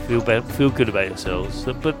 Feel good about yourselves.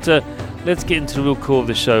 But let's get into the real core of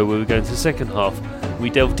the show, where we go into the second half. We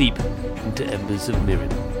delve deep into Embers of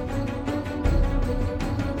Mirrim.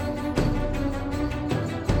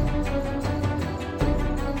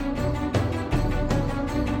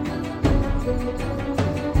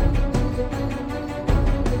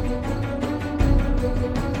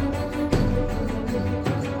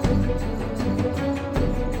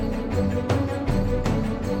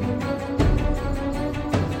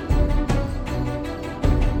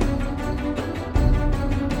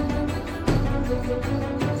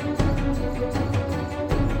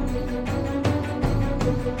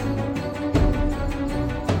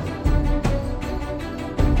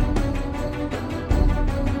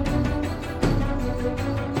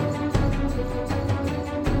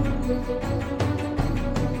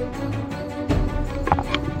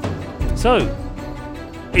 So,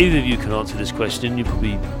 either of you can answer this question. You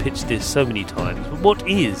probably pitched this so many times. But what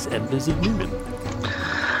is Embers of Mirrim?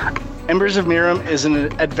 Embers of Mirrim is an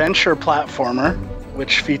adventure platformer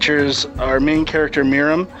which features our main character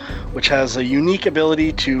Mirrim, which has a unique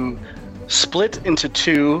ability to split into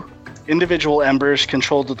two individual embers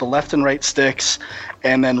controlled with the left and right sticks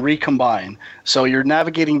and then recombine. So you're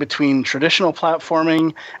navigating between traditional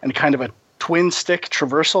platforming and kind of a twin stick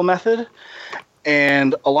traversal method.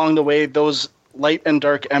 And along the way, those light and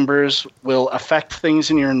dark embers will affect things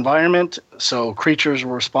in your environment. So creatures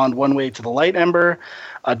will respond one way to the light ember,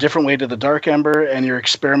 a different way to the dark ember, and you're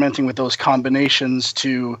experimenting with those combinations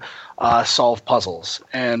to solve puzzles.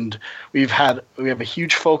 And we have a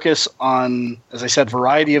huge focus on, as I said,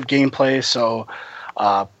 variety of gameplay. So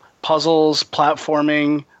puzzles,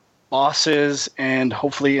 platforming, bosses, and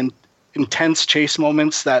hopefully intense chase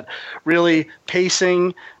moments that really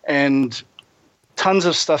pacing and tons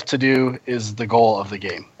of stuff to do is the goal of the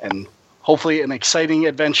game. And hopefully an exciting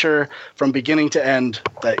adventure from beginning to end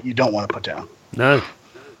that you don't want to put down. No.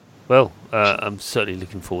 Well, I'm certainly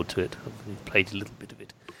looking forward to it. I've played a little bit of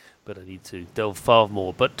it, but I need to delve far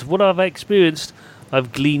more. But what I've experienced,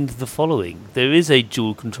 I've gleaned the following. There is a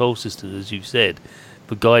dual control system, as you've said,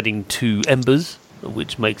 for guiding two embers,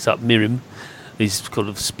 which makes up Mirrim. He's kind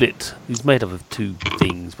of split. He's made up of two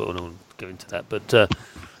things, but I don't want to go into that. But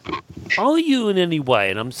are you in any way,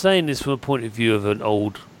 and I'm saying this from a point of view of an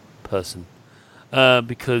old person,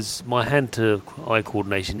 because my hand-to-eye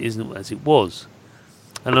coordination isn't as it was.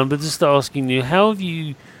 And I'm just asking you, how have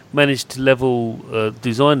you managed to level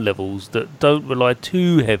design levels that don't rely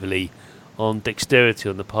too heavily on dexterity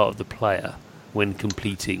on the part of the player when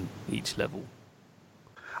completing each level?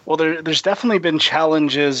 Well, there's definitely been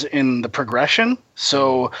challenges in the progression.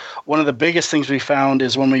 So one of the biggest things we found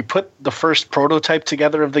is when we put the first prototype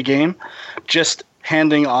together of the game, just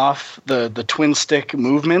handing off the twin stick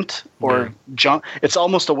movement or jump. It's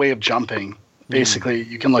almost a way of jumping, basically.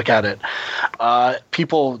 You can look at it.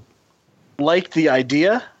 People liked the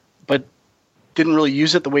idea, but didn't really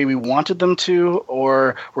use it the way we wanted them to,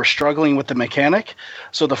 or were struggling with the mechanic.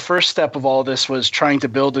 So the first step of all this was trying to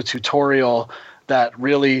build a tutorial that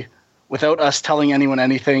really, without us telling anyone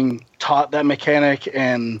anything, taught that mechanic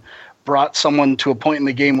and brought someone to a point in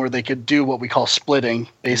the game where they could do what we call splitting,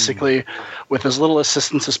 basically, with as little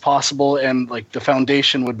assistance as possible, and like the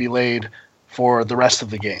foundation would be laid for the rest of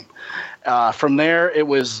the game. From there, it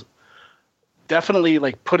was definitely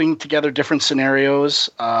like putting together different scenarios,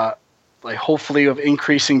 like hopefully of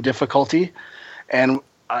increasing difficulty, and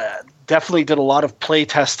definitely did a lot of play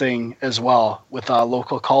testing as well with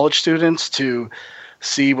local college students to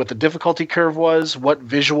see what the difficulty curve was, what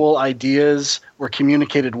visual ideas were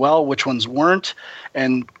communicated well, which ones weren't,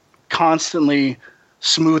 and constantly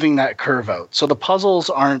smoothing that curve out. So the puzzles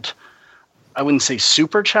aren't, I wouldn't say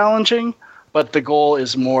super challenging, but the goal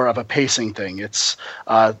is more of a pacing thing. It's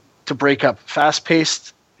to break up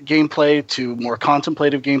fast-paced gameplay to more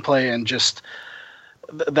contemplative gameplay, and just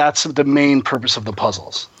that's the main purpose of the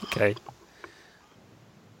puzzles. Okay.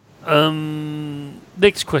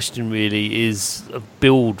 Next question really is a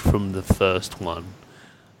build from the first one,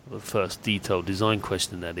 the first detailed design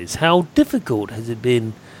question, that is. How difficult has it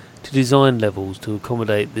been to design levels to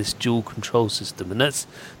accommodate this dual control system? And that's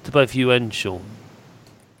to both you and Sean.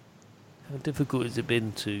 How difficult has it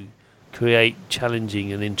been to create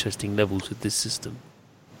challenging and interesting levels with this system?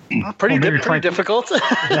 Pretty difficult.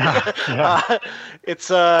 Yeah. It's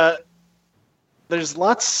there's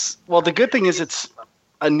lots. Well, the good thing is it's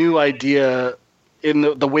a new idea in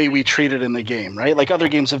the way we treat it in the game, right? Like other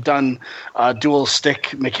games have done dual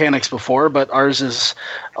stick mechanics before, but ours is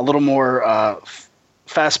a little more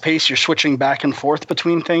fast paced. You're switching back and forth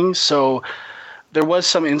between things, so there was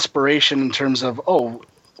some inspiration in terms of, oh,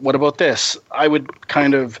 what about this? I would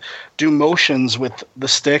kind of do motions with the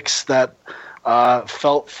sticks that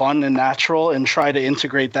felt fun and natural, and try to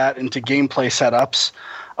integrate that into gameplay setups.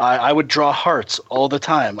 I would draw hearts all the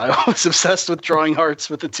time. I was obsessed with drawing hearts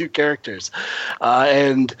with the two characters.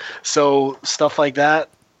 And so stuff like that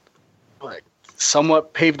like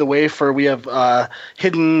somewhat paved the way for, we have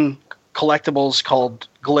hidden collectibles called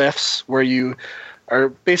glyphs, where you are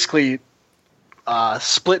basically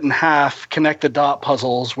split in half, connect the dot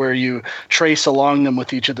puzzles where you trace along them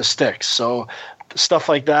with each of the sticks. So stuff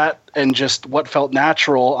like that, and just what felt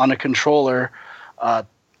natural on a controller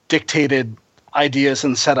dictated ideas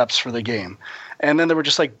and setups for the game. And then there were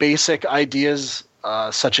just like basic ideas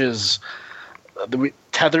such as the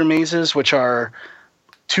tether mazes, which are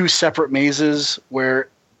two separate mazes where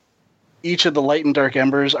each of the light and dark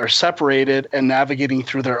embers are separated and navigating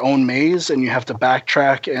through their own maze, and you have to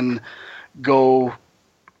backtrack and go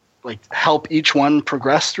like help each one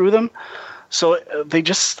progress through them. So they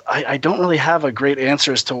just, I don't really have a great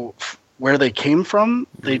answer as to where they came from.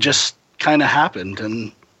 They just kind of happened,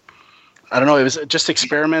 and I don't know, it was just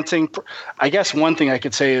experimenting. I guess one thing I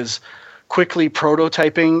could say is quickly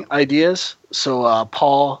prototyping ideas. So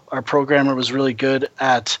Paul, our programmer, was really good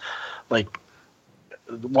at like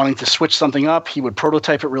wanting to switch something up. He would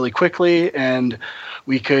prototype it really quickly, and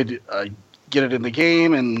we could get it in the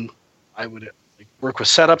game, and I would work with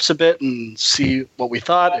setups a bit and see what we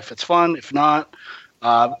thought, if it's fun, if not.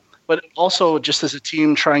 But also just as a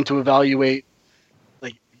team trying to evaluate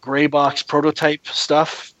like gray box prototype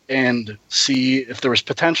stuff and see if there was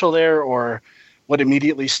potential there or what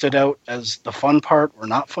immediately stood out as the fun part or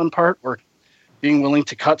not fun part, or being willing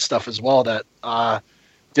to cut stuff as well that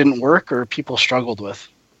didn't work or people struggled with.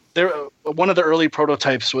 One of the early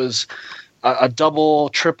prototypes was a double,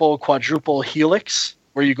 triple, quadruple helix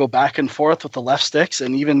where you go back and forth with the left sticks,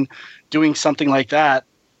 and even doing something like that,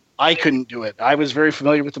 I couldn't do it. I was very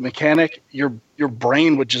familiar with the mechanic. Your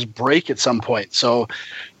brain would just break at some point. So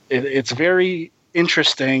it's very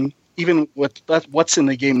interesting, even with what's in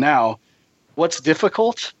the game now. What's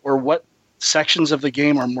difficult or what sections of the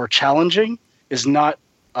game are more challenging is not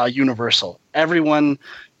universal. Everyone's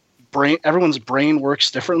brain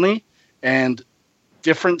works differently, and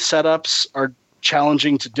different setups are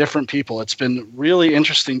challenging to different people. It's been really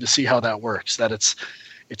interesting to see how that works, that it's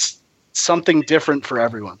something different for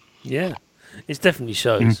everyone. Yeah, it definitely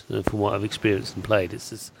shows from what I've experienced and played. I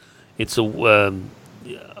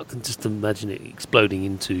can just imagine it exploding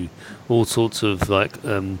into all sorts of like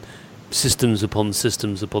systems upon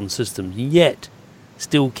systems upon systems, yet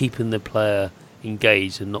still keeping the player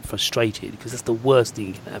engaged and not frustrated, because that's the worst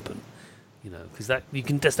thing that can happen. Because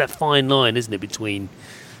that's that fine line, isn't it, between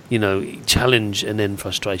challenge and then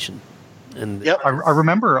frustration. And I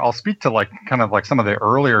remember, I'll speak to like kind of like some of the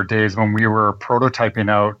earlier days when we were prototyping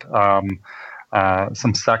out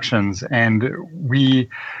some sections, and we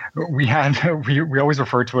always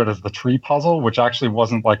referred to it as the tree puzzle, which actually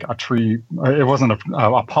wasn't like a tree. It wasn't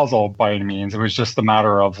a puzzle by any means. It was just a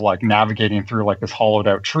matter of like navigating through like this hollowed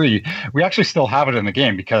out tree. We actually still have it in the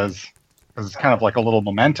game because it's kind of like a little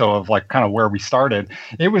memento of like kind of where we started.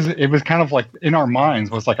 It was kind of like in our minds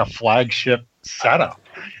was like a flagship setup.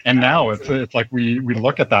 And now it's like we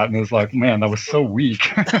look at that and it's like, man, that was so weak.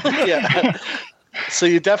 Yeah. So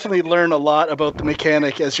you definitely learn a lot about the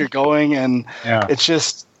mechanic as you're going, and it's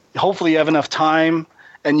just hopefully you have enough time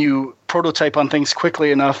and you prototype on things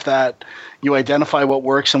quickly enough that you identify what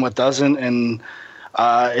works and what doesn't. And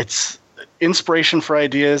it's inspiration for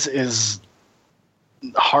ideas is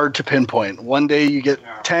hard to pinpoint. One day you get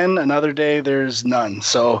 10, another day there's none.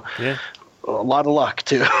 So a lot of luck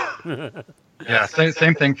too. Yeah,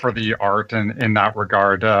 same thing for the art in that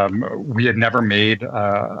regard. We had never made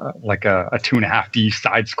like a 2.5D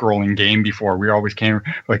side-scrolling game before. We came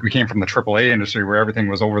from the AAA industry where everything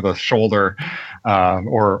was over the shoulder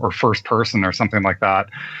or first person or something like that.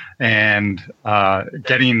 And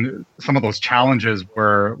getting some of those challenges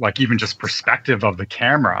where like even just perspective of the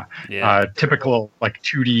camera, typical like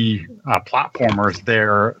 2D platformers,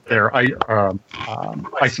 they're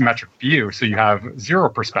isometric view, so you have zero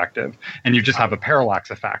perspective and you just have a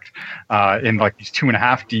parallax effect. In like these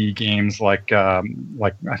 2.5D games, like I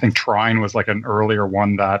think Trine was like an earlier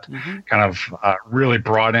one that kind of really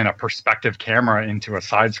brought in a perspective camera into a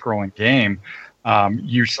side-scrolling game.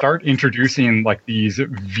 You start introducing like these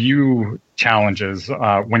view challenges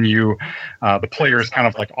when the player is kind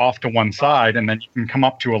of like off to one side, and then you can come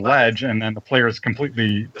up to a ledge and then the player is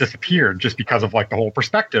completely disappeared just because of like the whole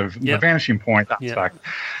perspective, the vanishing point aspect.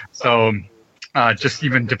 So just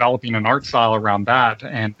even developing an art style around that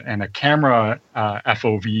and a camera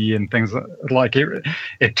FOV and things like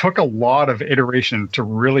it took a lot of iteration to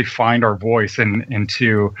really find our voice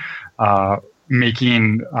into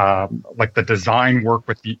making like the design work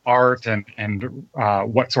with the art and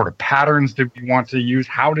what sort of patterns did we want to use?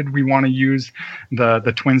 How did we want to use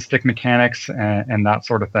the twin stick mechanics and that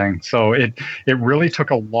sort of thing? So it really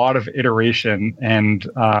took a lot of iteration, and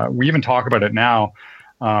we even talk about it now.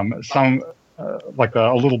 We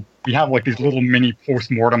have like these little mini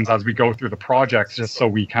postmortems as we go through the projects, just so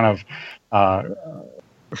we kind of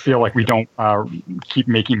feel like we don't keep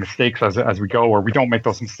making mistakes as we go, or we don't make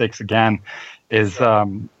those mistakes again.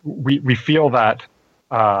 We feel that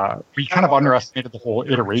we kind of underestimated the whole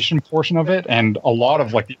iteration portion of it, and a lot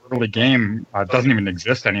of like the early game doesn't even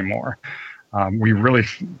exist anymore. We really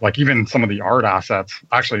like even some of the art assets.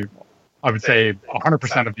 Actually, I would say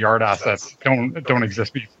 100% of the art assets don't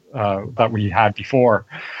exist that we had before.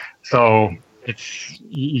 So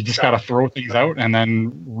you just got to throw things out and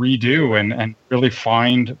then redo and really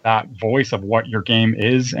find that voice of what your game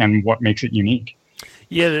is and what makes it unique.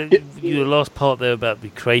 Yeah, the last part there about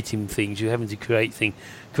creating things, you're having to create things.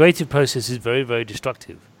 Creative process is very, very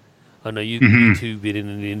destructive. I know you two been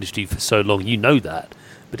in the industry for so long, you know that,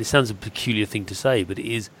 but it sounds a peculiar thing to say, but it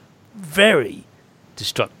is very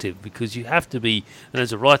destructive, because you have to be, and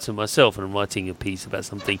as a writer myself, and I'm writing a piece about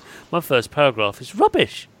something, my first paragraph is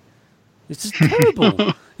rubbish. It's just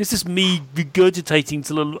terrible. It's just me regurgitating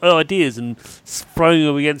some ideas and throwing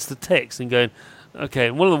them against the text and going, okay.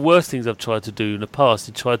 And one of the worst things I've tried to do in the past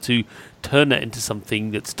is try to turn that into something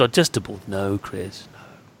that's digestible. No, Chris,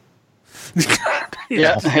 no.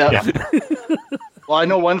 Yeah. Well, I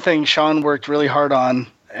know one thing Sean worked really hard on,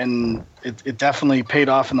 and it definitely paid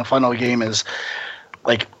off in the final game, is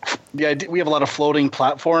like the idea. We have a lot of floating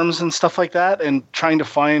platforms and stuff like that, and trying to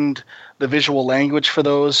find the visual language for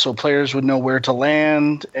those so players would know where to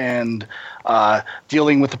land, and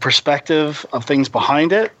dealing with the perspective of things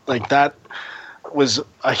behind it. Like that was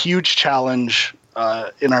a huge challenge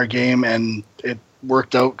in our game, and it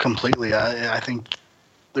worked out completely. I think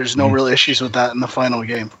there's no real issues with that in the final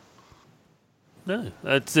game. No,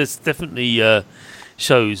 it's definitely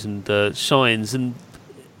shows and shines, and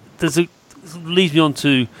leads me on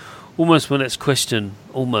to almost my next question,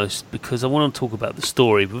 because I want to talk about the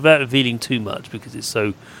story without revealing too much because it's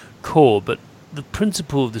so core. But the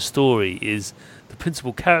principle of the story is the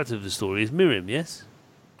principal character of the story is Mirrim. Yes.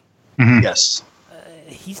 Mm-hmm. Yes.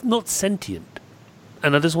 He's not sentient,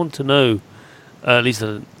 and I just want to know, at least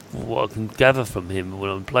what I can gather from him when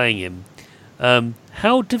I'm playing him.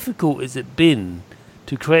 How difficult has it been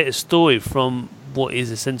to create a story from what is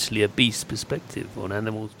essentially a beast's perspective or an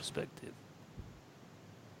animal's perspective?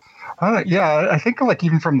 Yeah, I think like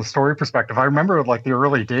even from the story perspective, I remember like the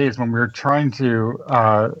early days when we were trying to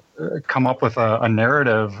come up with a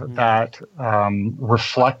narrative that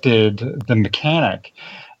reflected the mechanic.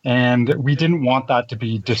 And we didn't want that to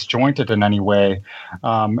be disjointed in any way,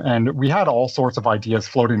 and we had all sorts of ideas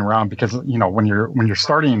floating around because when you're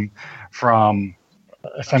starting from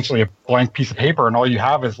essentially a blank piece of paper and all you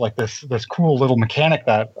have is like this cool little mechanic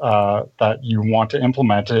that you want to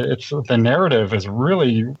implement, the narrative is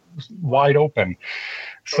really wide open.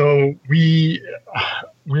 So we're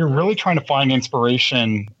really trying to find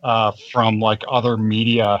inspiration from like other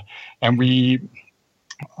media, and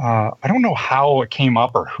I don't know how it came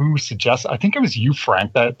up or who suggested. I think it was you,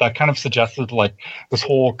 Frank, that kind of suggested like this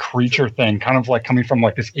whole creature thing, kind of like coming from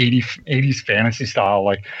like this 80s fantasy style,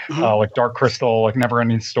 like like Dark Crystal, like Never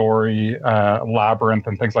Ending Story, Labyrinth,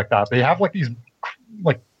 and things like that. They have like these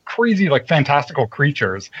like crazy, like fantastical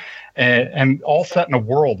creatures, and all set in a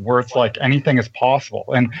world where it's like anything is possible.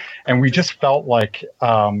 And we just felt like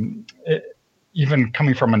even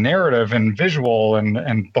coming from a narrative and visual and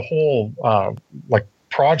the whole like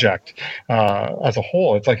project as a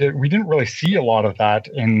whole, it's like we didn't really see a lot of that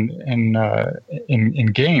in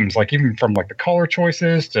games, like even from like the color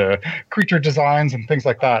choices to creature designs and things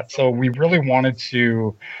like that. So we really wanted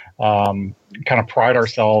to kind of pride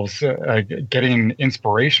ourselves getting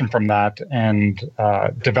inspiration from that and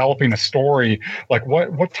developing a story. Like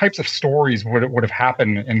what types of stories would have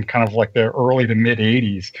happened in kind of like the early to mid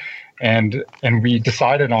 80s. And we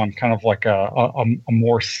decided on kind of like a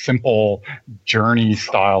more simple journey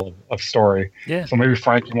style of story. Yeah. So maybe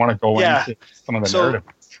Frank, you want to go into some of the narrative?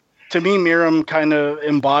 To me, Mirrim kind of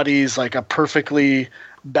embodies like a perfectly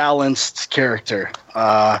balanced character.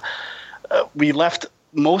 We left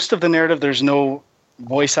most of the narrative. There's no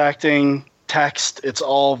voice acting, text. It's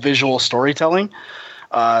all visual storytelling.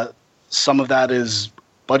 Some of that is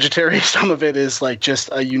budgetary. Some of it is like just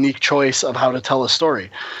a unique choice of how to tell a story.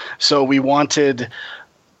 So we wanted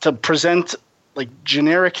to present like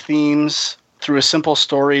generic themes through a simple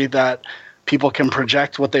story that people can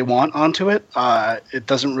project what they want onto it. It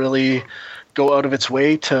doesn't really go out of its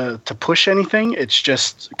way to push anything. It's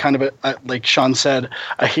just kind of like Sean said,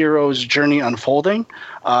 a hero's journey unfolding.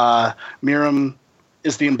 Mirrim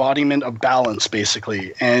is the embodiment of balance,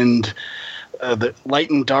 basically, and the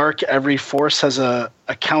light and dark, every force has a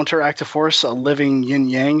counteractive force, a living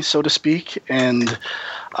yin-yang, so to speak. And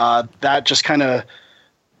that just kind of,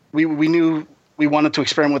 we knew we wanted to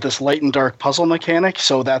experiment with this light and dark puzzle mechanic.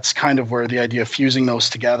 So that's kind of where the idea of fusing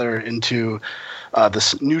those together into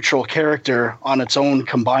this neutral character on its own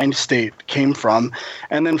combined state came from.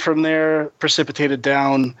 And then from there precipitated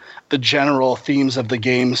down the general themes of the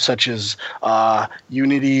game, such as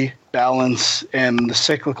unity, balance, and the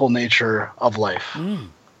cyclical nature of life.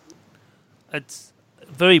 It's a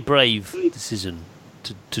very brave decision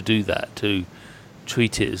to do that, to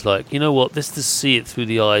treat it as like, you know what, let's just see it through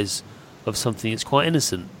the eyes of something that's quite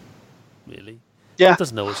innocent, really. Yeah. It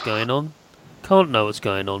doesn't know what's going on. Can't know what's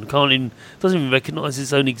going on. Doesn't even recognise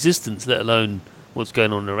its own existence, let alone what's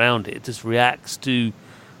going on around it. It just reacts to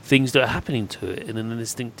things that are happening to it in an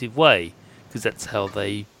instinctive way, because that's how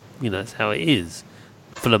that's how it is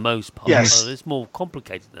for the most part. Yes. It's more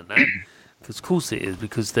complicated than that, because of course it is,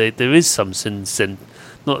 because there is some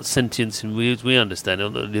not sentience in we understand,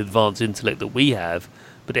 not the advanced intellect that we have,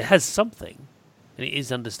 but it has something. and it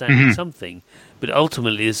is understanding something, but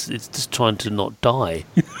ultimately it's just trying to not die.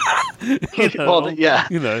 Well, yeah.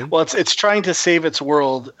 Well, it's trying to save its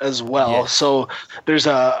world as well. Yes. So there's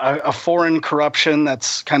a foreign corruption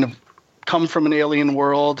that's kind of come from an alien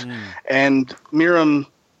world, and Mirrim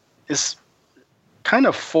is kind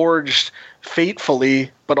of forged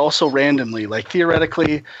fatefully, but also randomly. Like,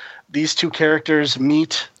 theoretically, these two characters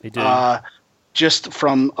meet just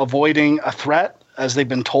from avoiding a threat, as they've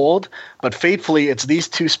been told, but fatefully, it's these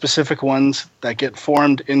two specific ones that get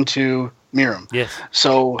formed into Mirrim. Yes.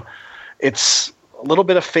 So it's a little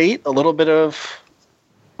bit of fate, a little bit of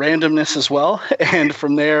randomness as well, and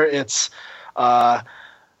from there, it's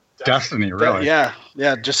destiny, really. Yeah,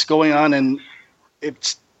 just going on, and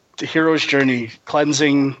it's the hero's journey,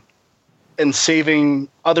 cleansing and saving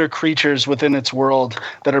other creatures within its world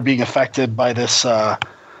that are being affected by this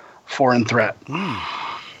foreign threat.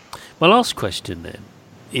 My last question then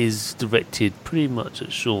is directed pretty much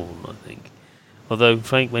at Sean, I think. Although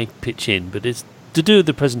Frank may pitch in, but it's to do with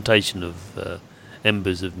the presentation of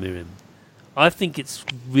Embers of Mirrim. I think it's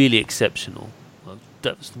really exceptional.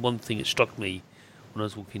 That was the one thing that struck me when I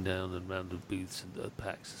was walking down and around the booths and the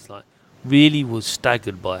PAX. It's like, really was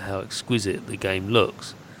staggered by how exquisite the game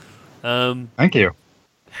looks. Thank you.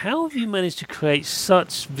 How have you managed to create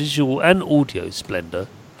such visual and audio splendor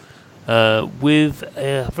with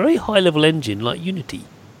a very high-level engine like Unity?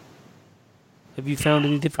 Have you found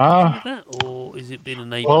any difficulty with that, or is it been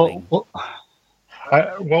enabling?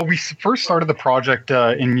 Well, we first started the project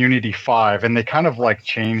in Unity 5, and they kind of like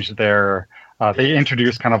changed their... they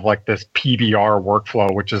introduced kind of like this PBR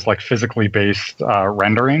workflow, which is like physically based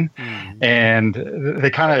rendering, and they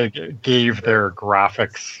kind of gave their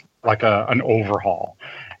graphics like an overhaul.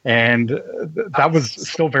 And that was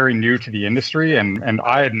still very new to the industry, and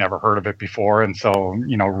I had never heard of it before. And so,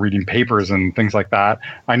 reading papers and things like that,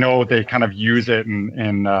 I know they kind of use it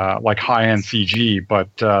in like high-end CG, but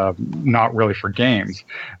not really for games.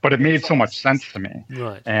 But it made so much sense to me.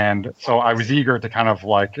 Right. And so I was eager to kind of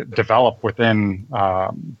like develop within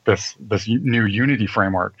this new Unity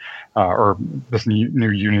framework or this new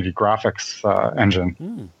Unity graphics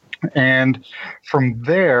engine. And from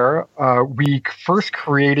there, we first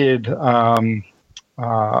created, what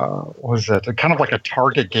was it? Kind of like a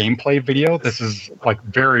target gameplay video. This is like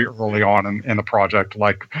very early on in the project,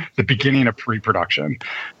 like the beginning of pre-production.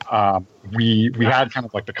 We had kind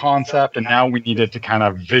of like the concept, and now we needed to kind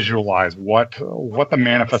of visualize what the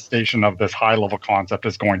manifestation of this high level concept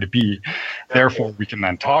is going to be. Therefore, we can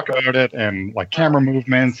then talk about it and like camera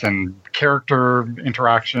movements and character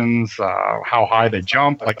interactions, how high they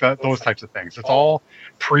jump, like those types of things. It's all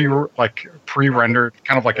pre-rendered,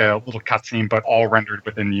 kind of like a little cutscene, but all rendered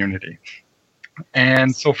within Unity.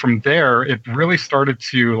 And so from there, it really started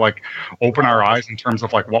to like open our eyes in terms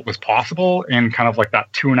of like what was possible in kind of like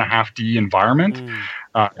that 2.5D environment.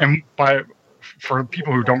 And for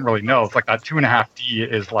people who don't really know, it's like that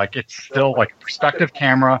 2.5D is like, it's still like a perspective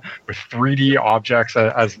camera with 3D objects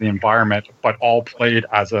as the environment, but all played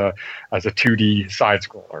as a 2D side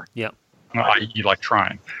scroller. Yeah. I.e. like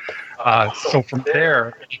Trine. So from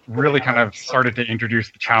there, it really kind of started to introduce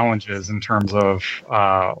the challenges in terms of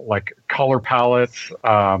like color palettes,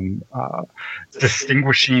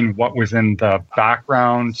 distinguishing what was in the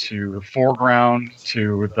background to the foreground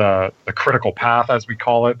to the critical path, as we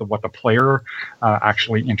call it, what the player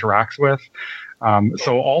actually interacts with.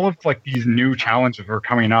 So all of like these new challenges were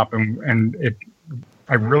coming up, and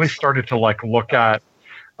I really started to like look at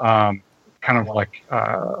kind of like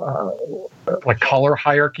color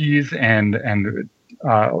hierarchies and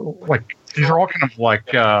like these are all kind of like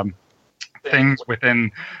things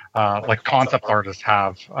within like concept artists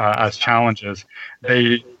have as challenges.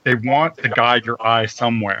 They want to guide your eye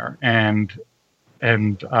somewhere, and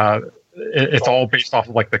it's all based off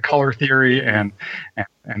of like the color theory and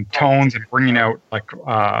tones and bringing out like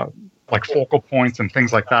focal points and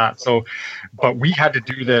things like that. So, but we had to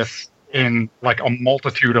do this in like a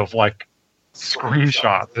multitude of like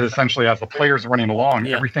screenshots. Essentially, as the player's running along,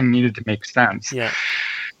 everything needed to make sense. Yeah.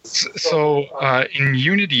 So in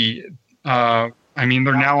Unity, I mean,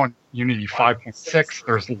 they're now on Unity 5.6.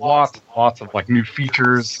 There's lots of like new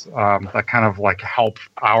features that kind of like help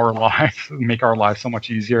our lives, make our lives so much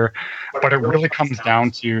easier. But it really comes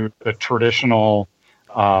down to the traditional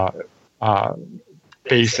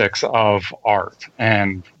basics of art,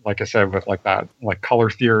 and like I said, with like that like color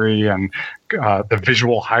theory and the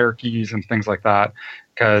visual hierarchies and things like that,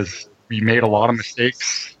 because we made a lot of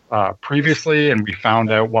mistakes previously, and we found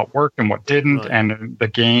out what worked and what didn't. Right. And the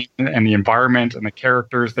game and the environment and the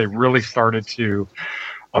characters, they really started to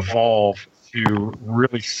evolve to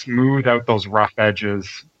really smooth out those rough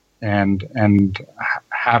edges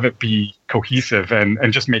have it be cohesive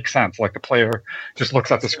and just make sense. Like the player just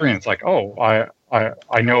looks at the screen. It's like, oh,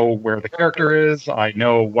 I know where the character is. I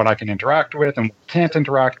know what I can interact with and what I can't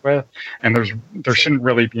interact with. And there shouldn't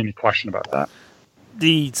really be any question about that.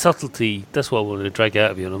 The subtlety, that's what I wanted to drag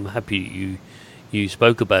out of you, and I'm happy you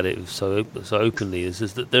spoke about it so openly, is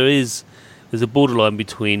that there's a borderline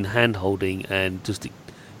between hand-holding and just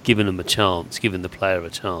giving them a chance, giving the player a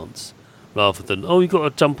chance, rather than, oh, you've got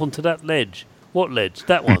to jump onto that ledge. What ledge?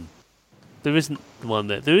 That one. There isn't one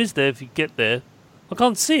there. There is there if you get there. I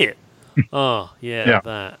can't see it. Oh, yeah.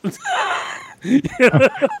 That.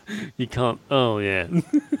 You can't. Oh, yeah.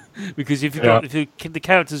 Because if the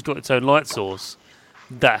character's got its own light source,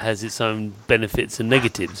 that has its own benefits and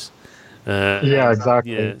negatives.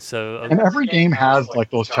 Exactly. Yeah, so and every game has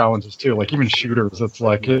like those challenges too. Like even shooters, it's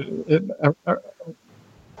like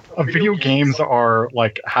video games are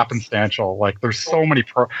like happenstantial. Like there's so many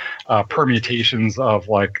permutations of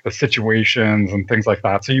like the situations and things like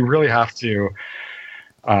that. So you really have to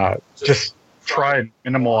just try and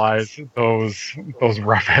minimize those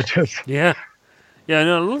rough edges. Yeah. Yeah, I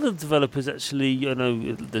know a lot of developers actually, I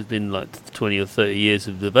know there's been like 20 or 30 years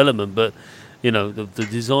of development, but you know, the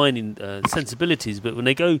design sensibilities, but when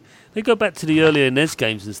they go back to the earlier NES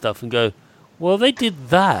games and stuff and go, well, they did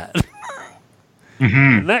that.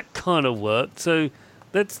 And that kind of worked, so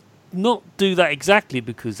let's not do that exactly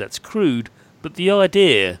because that's crude, but the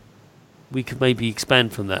idea, we could maybe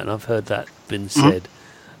expand from that, and I've heard that been said.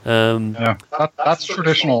 That's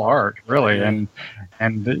traditional art, really, and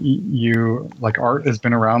you like art has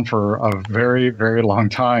been around for a very, very long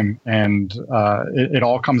time, and it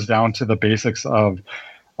all comes down to the basics of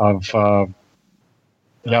like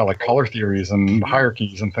color theories and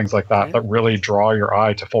hierarchies and things like that that really draw your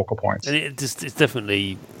eye to focal points. And it's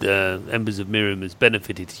definitely Embers of Mirrim has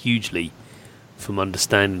benefited hugely from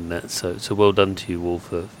understanding that. So well done to you all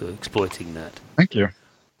for exploiting that. Thank you.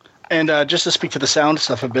 And just to speak to the sound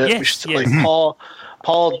stuff a bit,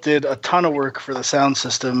 Paul did a ton of work for the sound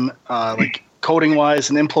system, like coding wise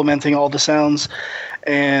and implementing all the sounds.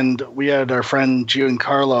 And we had our friend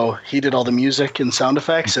Giancarlo. He did all the music and sound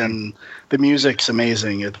effects, and the music's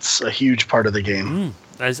amazing. It's a huge part of the game,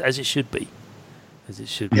 as it should be.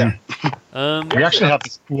 Yeah. We actually have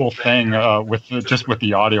this cool thing with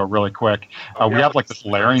the audio really quick. We have like this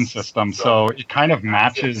layering system, so it kind of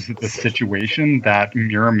matches the situation that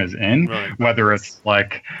Mirrim is in. Right. Whether it's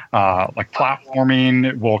like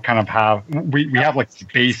platforming, we'll kind of have we have like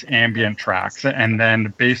bass ambient tracks, and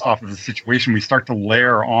then based off of the situation, we start to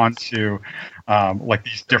layer onto like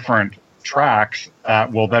these different tracks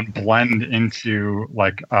that will then blend into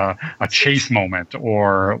like a chase moment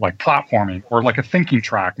or like platforming or like a thinking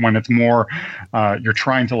track when it's more you're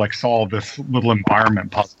trying to like solve this little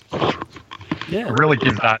environment puzzle. Yeah, it really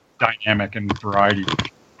gives that dynamic and variety.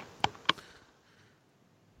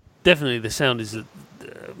 Definitely, the sound is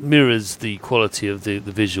mirrors the quality of the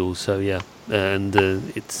visuals. So yeah, and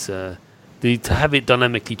it's to have it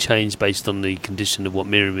dynamically changed based on the condition of what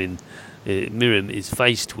Mirrim is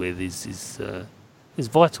faced with is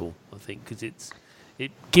vital, I think, because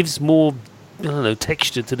it gives more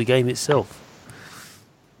texture to the game itself.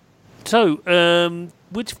 So,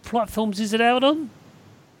 which platforms is it out on?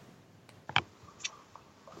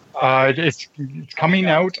 It's coming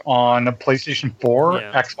out on PlayStation 4,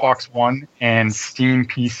 Xbox One, and Steam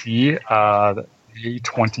PC the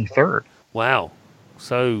 23rd. Wow.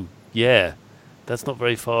 So, yeah. That's not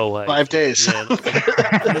very far away. 5 days. Yeah,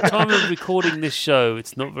 at the time of recording this show,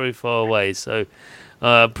 it's not very far away. So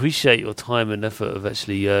I appreciate your time and effort of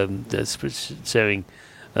actually sharing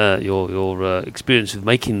your experience of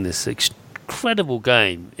making this incredible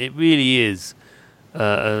game. It really is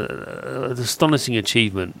an astonishing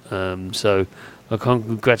achievement. So I can't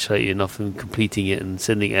congratulate you enough on completing it and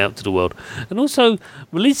sending it out to the world. And also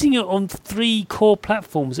releasing it on 3 core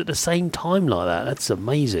platforms at the same time like that. That's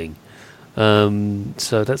amazing.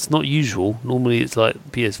 So that's not usual. Normally it's like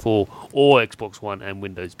PS4 or Xbox One and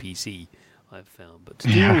Windows PC, I've found. But to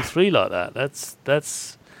do all 3 like that,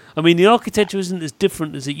 that's I mean, the architecture isn't as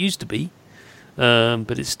different as it used to be,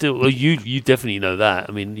 but it's still, well, you definitely know that.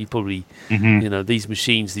 I mean, you probably, these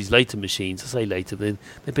machines, these later machines, I say later, they've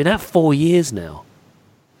been out 4 years now.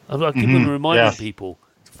 I keep on reminding people,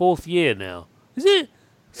 it's 4th year now. Is it?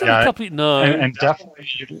 It's only a couple of, no. And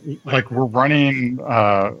definitely, like, we're running...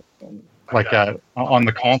 on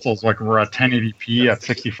the consoles, like we're at 1080p at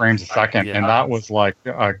 60 frames a second, and that was like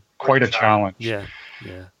quite a challenge. Yeah.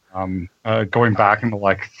 Going back into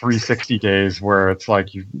like 360 days, where it's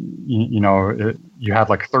like you had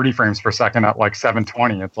like 30 frames per second at like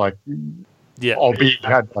 720. It's like Yeah. Albeit you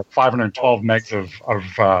had like 512 megs of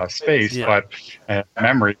space, but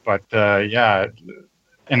memory. But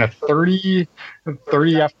in a 30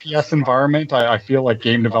 FPS environment, I feel like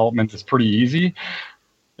game development is pretty easy.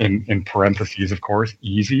 In parentheses, of course,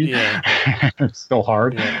 easy. Yeah. It's still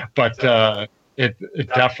hard, but it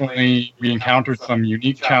definitely, we encountered some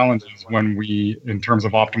unique challenges in terms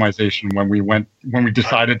of optimization when we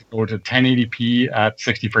decided to go to 1080p at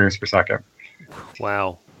 60 frames per second.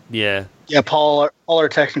 Wow. Yeah. Yeah, Paul, all our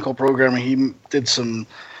technical programming, he did some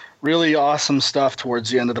really awesome stuff towards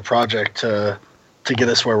the end of the project to get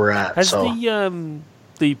us where we're at. Has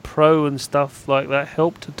the Pro and stuff like that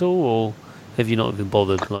helped at all, or have you not been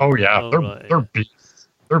bothered? They're beasts.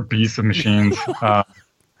 They're beasts of machines.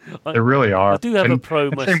 They really are. I do have a Pro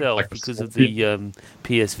myself because of the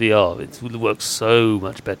PSVR. It works so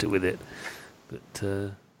much better with it. But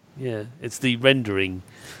it's the rendering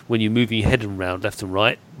when you're moving your head around left and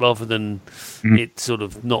right, rather than it sort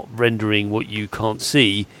of not rendering what you can't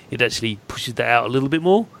see. It actually pushes that out a little bit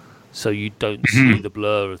more, so you don't see the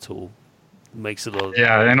blur at all. Makes it a lot.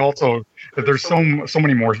 And also there's so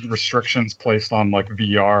many more restrictions placed on like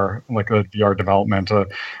VR, like the VR development.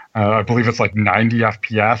 I believe it's like 90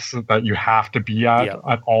 FPS that you have to be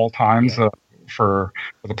at all times for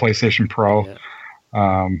the PlayStation Pro.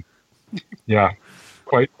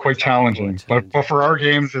 Quite challenging. But for our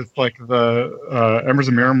games, it's like the Embers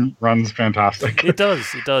and Mirrim runs fantastic. It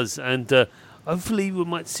does, and hopefully we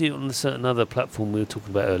might see it on a certain other platform we were talking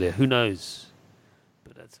about earlier. Who knows?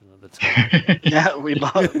 Another time. Yeah, we'd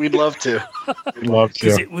love to. We'd love to.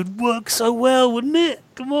 Because it would work so well, wouldn't it?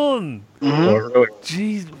 Come on. Really.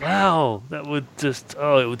 Jeez, wow. That would just,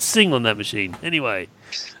 it would sing on that machine. Anyway,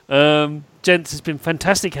 gents, it's been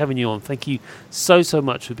fantastic having you on. Thank you so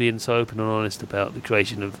much for being so open and honest about the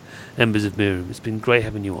creation of Embers of Mirrim. It's been great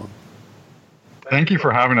having you on. Thank you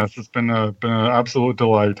for having us. It's been an absolute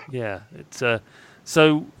delight. Yeah, it's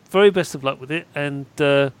so very best of luck with it, and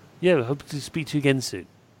hope to speak to you again soon.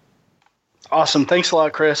 Awesome. Thanks a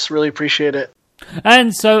lot, Chris. Really appreciate it.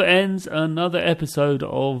 And so ends another episode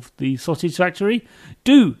of the Sausage Factory.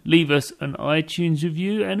 Do leave us an iTunes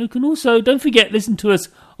review, and you can also, don't forget, listen to us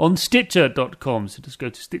on Stitcher.com. So just go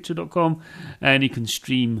to Stitcher.com and you can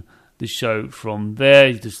stream the show from there.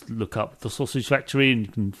 You just look up the Sausage Factory and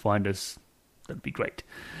you can find us. That'd be great.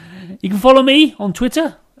 You can follow me on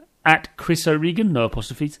Twitter at Chris O'Regan, no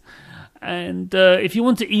apostrophes. And if you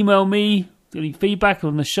want to email me any feedback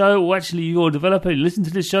on the show, or actually you're a developer, you listen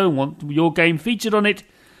to the show and want your game featured on it,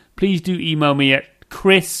 please do email me at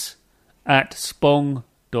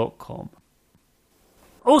chris@spong.com.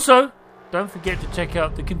 Also, don't forget to check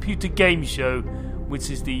out the Computer Game Show, which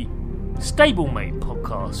is the stablemate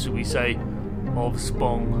podcast, shall we say, of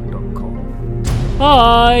spong.com.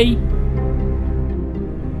 Bye!